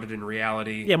 generally grounded in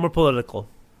reality. Yeah, more political.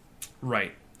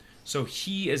 Right. So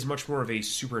he is much more of a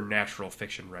supernatural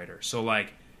fiction writer. So,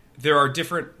 like, there are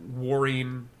different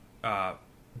warring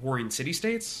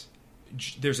city-states.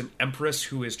 There's an empress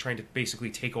who is trying to basically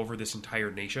take over this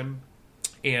entire nation.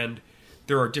 And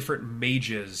there are different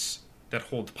mages that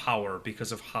hold power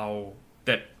because of how...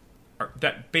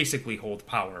 that basically hold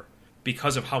power.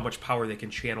 Because of how much power they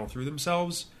can channel through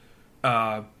themselves.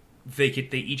 They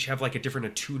each have, like, a different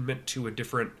attunement to a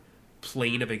different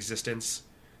plane of existence.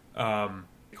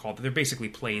 They're basically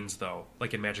planes, though,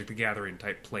 like in Magic the Gathering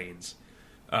type planes,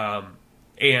 or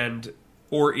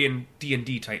in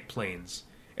D&D type planes,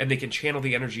 and they can channel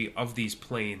the energy of these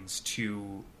planes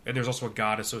to. And there's also a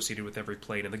god associated with every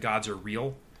plane, and the gods are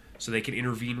real, so they can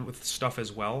intervene with stuff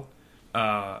as well.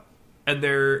 And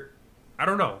they're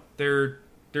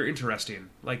interesting.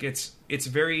 Like it's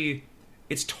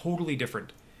totally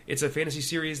different. It's a fantasy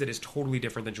series that is totally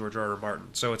different than George R. R. Martin,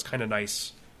 so it's kind of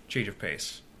nice change of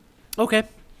pace. Okay.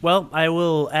 Well, I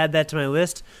will add that to my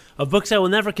list of books I will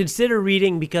never consider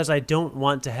reading because I don't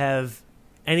want to have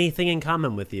anything in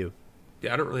common with you.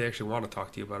 Yeah, I don't really actually want to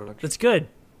talk to you about it. That's good.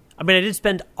 I mean, I did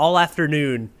spend all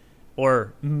afternoon,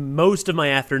 or most of my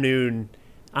afternoon,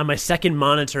 on my second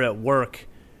monitor at work,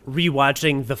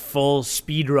 rewatching the full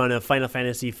speed run of Final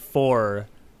Fantasy IV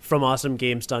from Awesome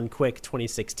Games Done Quick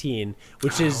 2016,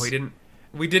 which is...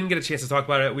 We didn't get a chance to talk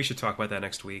about it. We should talk about that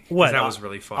next week. What? That was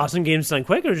really fun. Awesome Games Done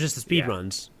Quick or just the speed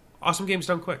runs? Awesome Games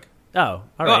Done Quick. Oh, all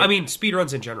right. Well, I mean, speed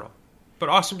runs in general. But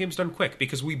Awesome Games Done Quick,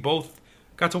 because we both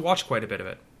got to watch quite a bit of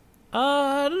it.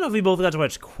 I don't know if we both got to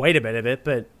watch quite a bit of it,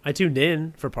 but I tuned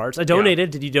in for parts. I donated.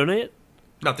 Yeah. Did you donate?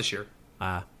 Not this year.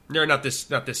 No, not this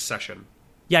session.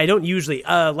 Yeah, I don't usually.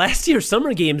 Last year,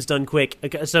 Summer Games Done Quick.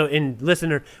 So, in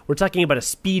listener, we're talking about a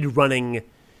speed running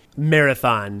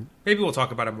marathon. Maybe we'll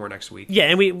talk about it more next week. Yeah,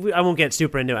 and I won't get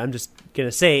super into it. I'm just gonna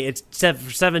say it's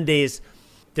for 7 days.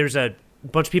 There's a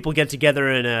bunch of people get together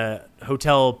in a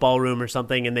hotel ballroom or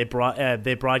something, and they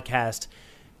broadcast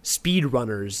speed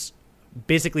runners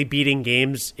basically beating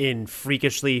games in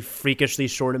freakishly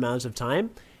short amounts of time.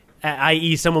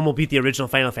 I.e., someone will beat the original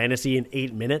Final Fantasy in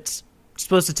 8 minutes. It's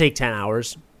supposed to take 10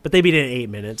 hours. But they beat it in 8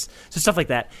 minutes. So stuff like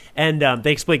that. And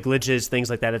they exploit glitches, things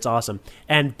like that. It's awesome.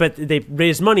 But they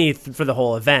raise money for the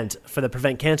whole event for the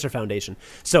Prevent Cancer Foundation.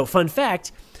 So fun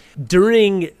fact,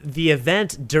 during the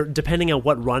event, depending on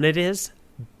what run it is,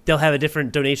 they'll have a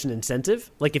different donation incentive.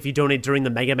 Like if you donate during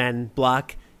the Mega Man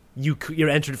block, you're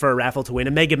entered for a raffle to win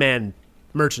a Mega Man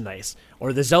merchandise.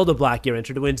 Or the Zelda block, you're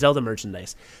entered to win Zelda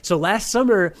merchandise. So last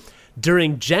summer,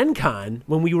 during Gen Con,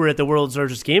 when we were at the world's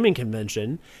largest gaming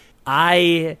convention,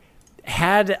 I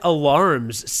had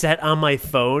alarms set on my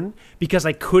phone because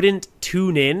I couldn't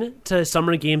tune in to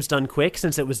Summer Games Done Quick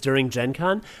since it was during Gen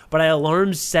Con, but I had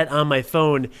alarms set on my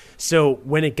phone, so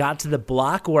when it got to the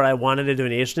block where I wanted a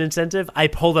donation incentive, I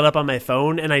pulled it up on my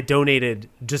phone and I donated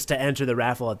just to enter the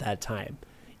raffle at that time,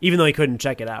 even though I couldn't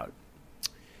check it out.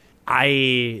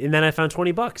 And then I found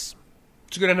 $20.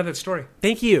 It's a good end of that story.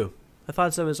 Thank you. I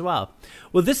thought so as well.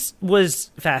 Well, this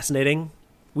was fascinating.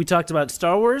 We talked about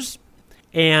Star Wars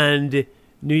and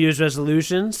New Year's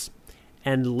resolutions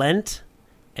and Lent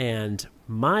and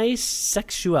my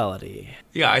sexuality.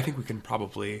 Yeah, I think we can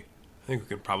probably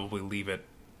leave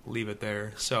it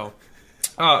there. So,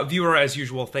 viewer, as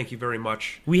usual, thank you very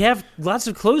much. We have lots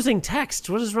of closing text.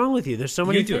 What is wrong with you? There's so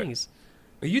many things.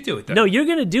 You do it then. No, you're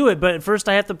going to do it, but first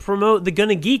I have to promote the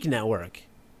Gonna Geek Network.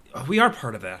 We are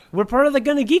part of that. We're part of the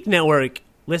Gonna Geek Network,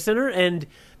 listener, and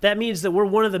that means that we're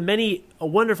one of the many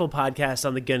wonderful podcasts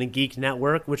on the Gonna Geek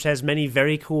Network, which has many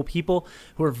very cool people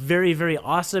who are very, very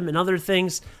awesome, and other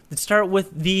things that start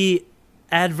with the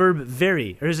adverb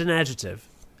very, or is it an adjective?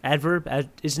 Adverb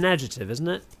is an adjective, isn't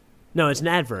it? No, it's an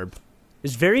adverb.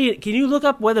 Is very? Can you look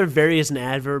up whether very is an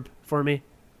adverb for me?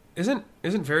 Isn't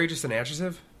very just an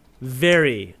adjective?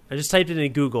 Very. I just typed it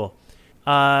in Google.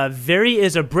 Very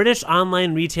is a British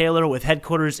online retailer with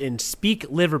headquarters in Speke,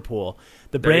 Liverpool.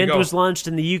 The brand was launched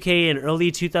in the UK in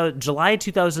early July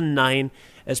 2009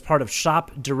 as part of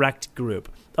Shop Direct Group.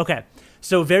 Okay,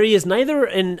 so Very is neither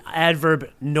an adverb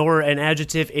nor an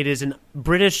adjective. It is a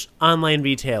British online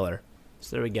retailer.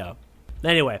 So there we go.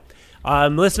 Anyway,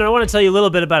 listener, I want to tell you a little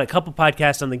bit about a couple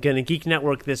podcasts on the Gonna Geek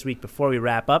Network this week before we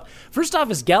wrap up. First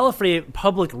off is Gallifrey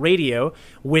Public Radio,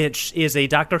 which is a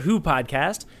Doctor Who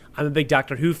podcast. I'm a big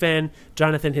Doctor Who fan.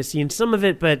 Jonathan has seen some of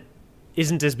it, but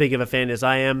isn't as big of a fan as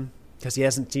I am because he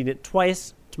hasn't seen it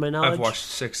twice, to my knowledge. I've watched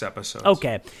 6 episodes.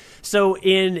 Okay. So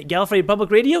in Gallifrey Public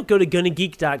Radio, go to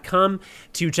GonnaGeek.com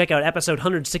to check out episode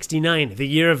 169, The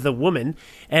Year of the Woman.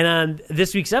 And on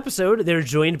this week's episode, they're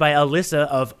joined by Alyssa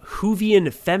of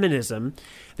Whovian Feminism.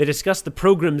 They discuss the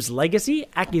program's legacy,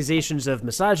 accusations of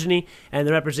misogyny, and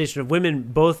the representation of women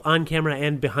both on camera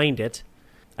and behind it.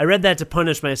 I read that to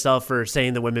punish myself for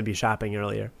saying the women be shopping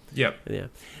earlier. Yep. Yeah.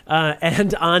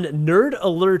 And on Nerd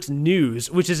Alert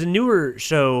News, which is a newer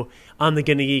show on the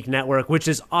Gonna Geek Network, which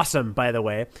is awesome, by the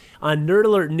way. On Nerd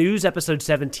Alert News, episode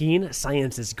 17,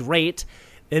 Science is Great.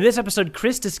 In this episode,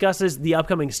 Chris discusses the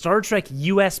upcoming Star Trek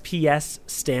USPS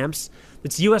stamps.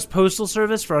 It's U.S. Postal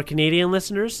Service for our Canadian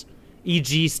listeners,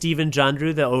 e.g. Stephen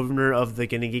Jondrew, the owner of the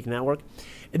Gonna Geek Network.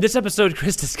 In this episode,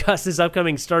 Chris discusses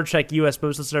upcoming Star Trek U.S.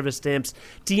 Postal Service stamps,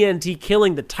 TNT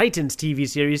Killing the Titans TV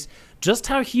series, just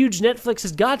how huge Netflix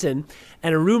has gotten,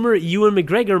 and a rumor Ewan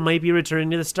McGregor might be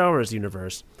returning to the Star Wars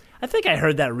universe. I think I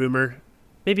heard that rumor.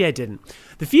 Maybe I didn't.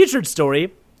 The featured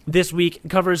story this week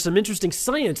covers some interesting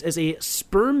science as a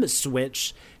sperm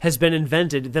switch has been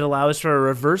invented that allows for a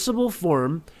reversible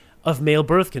form of male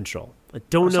birth control. I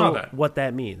don't know what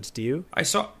that means. Do you? I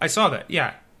saw that,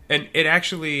 yeah. And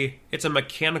it's a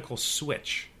mechanical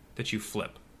switch that you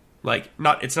flip.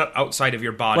 It's not outside of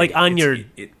your body. Like on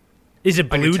is it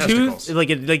Bluetooth?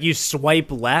 Like you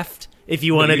swipe left if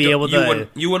you want to be able to.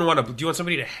 You wouldn't want to. Do you want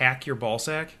somebody to hack your ball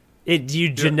sack?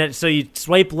 So you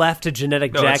swipe left to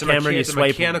genetic jackhammer. And you it's a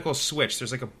mechanical switch.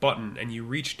 There's like a button, and you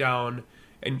reach down,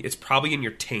 and it's probably in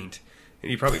your taint, and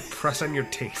you probably press on your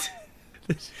taint.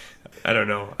 I don't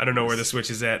know where the switch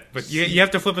is at, but you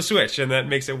have to flip a switch, and that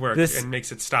makes it work and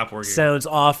makes it stop working. Sounds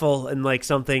awful and like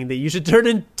something that you should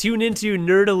tune into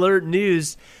Nerd Alert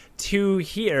News to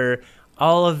hear.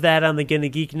 All of that on the Gonna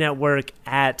Geek Network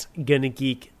at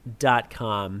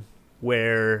GonnaGeek.com,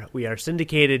 where we are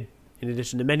syndicated in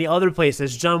addition to many other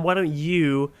places. John, why don't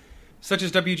you... Such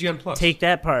as WGN Plus. Take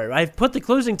that part. I've put the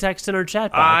closing text in our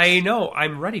chat box. I know.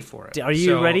 I'm ready for it. Are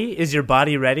you ready? Is your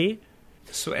body ready?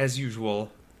 So as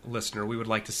usual, listener, we would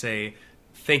like to say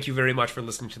thank you very much for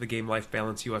listening to the Game Life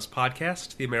Balance US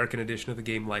podcast, the American edition of the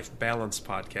Game Life Balance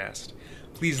podcast.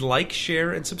 Please like,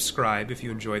 share, and subscribe if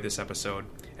you enjoyed this episode,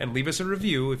 and leave us a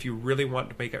review if you really want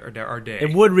to make our day.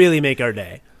 It would really make our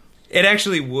day. It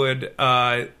actually would.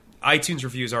 iTunes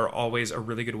reviews are always a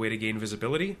really good way to gain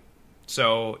visibility.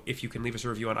 So if you can leave us a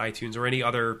review on iTunes or any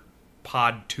other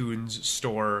PodTunes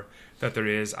store that there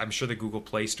is, I'm sure the Google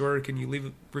Play Store. Can you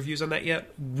leave reviews on that yet?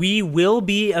 We will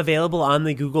be available on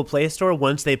the Google Play Store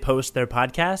once they post their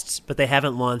podcasts, but they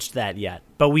haven't launched that yet.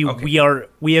 But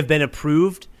we have been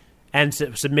approved and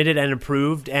submitted and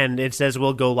approved, and it says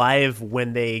we'll go live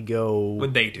when they do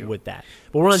with that.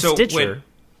 But we're on Stitcher.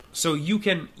 So you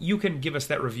can give us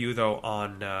that review though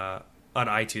on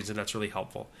iTunes, and that's really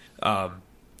helpful.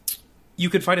 You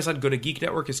can find us on Gonna Geek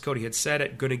Network, as Cody had said,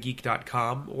 at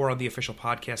GonnaGeek.com, or on the official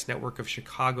podcast network of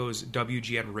Chicago's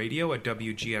WGN Radio at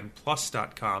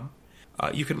WGNplus.com.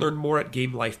 You can learn more at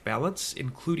Game Life Balance,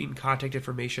 including contact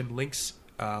information, links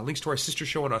to our sister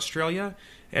show in Australia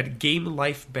at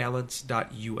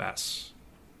GameLifeBalance.us.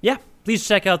 Yeah, please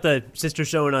check out the sister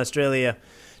show in Australia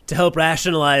to help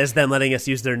rationalize them letting us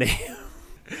use their name.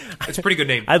 It's a pretty good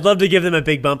name. I'd love to give them a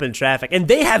big bump in traffic. And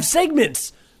they have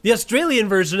segments! The Australian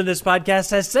version of this podcast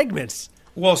has segments.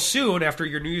 Well, soon, after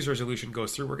your New Year's resolution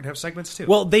goes through, we're going to have segments too.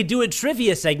 Well, they do a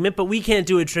trivia segment, but we can't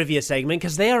do a trivia segment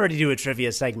because they already do a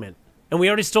trivia segment. And we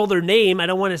already stole their name. I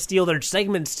don't want to steal their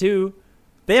segments too.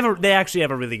 They actually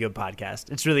have a really good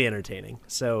podcast. It's really entertaining.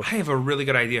 So I have a really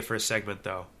good idea for a segment,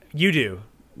 though. You do.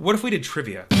 What if we did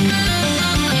trivia?